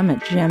Kiade. I'm a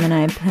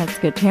Gemini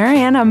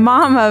pescatarian, a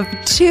mom of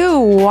 2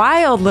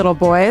 wild little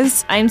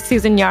boys. I'm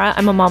Susan Yara.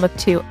 I'm a mom of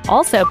 2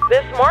 also.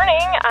 This morning,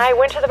 I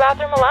went to the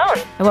bathroom alone.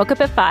 I woke up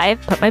at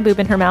 5, put my boob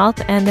in her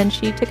mouth, and then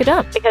she took a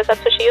dump. Because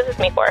that's what she uses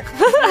me for.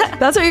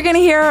 That's what you're going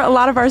to hear. A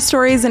lot of our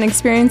stories and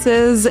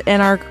experiences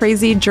and our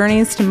crazy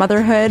journeys to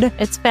motherhood.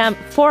 It's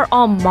for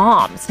all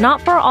moms,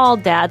 not for all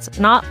dads,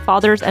 not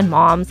fathers and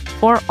moms,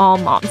 for all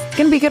moms. It's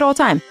going to be a good old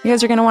time. You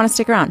guys are going to want to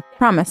stick around.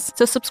 Promise.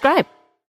 So subscribe.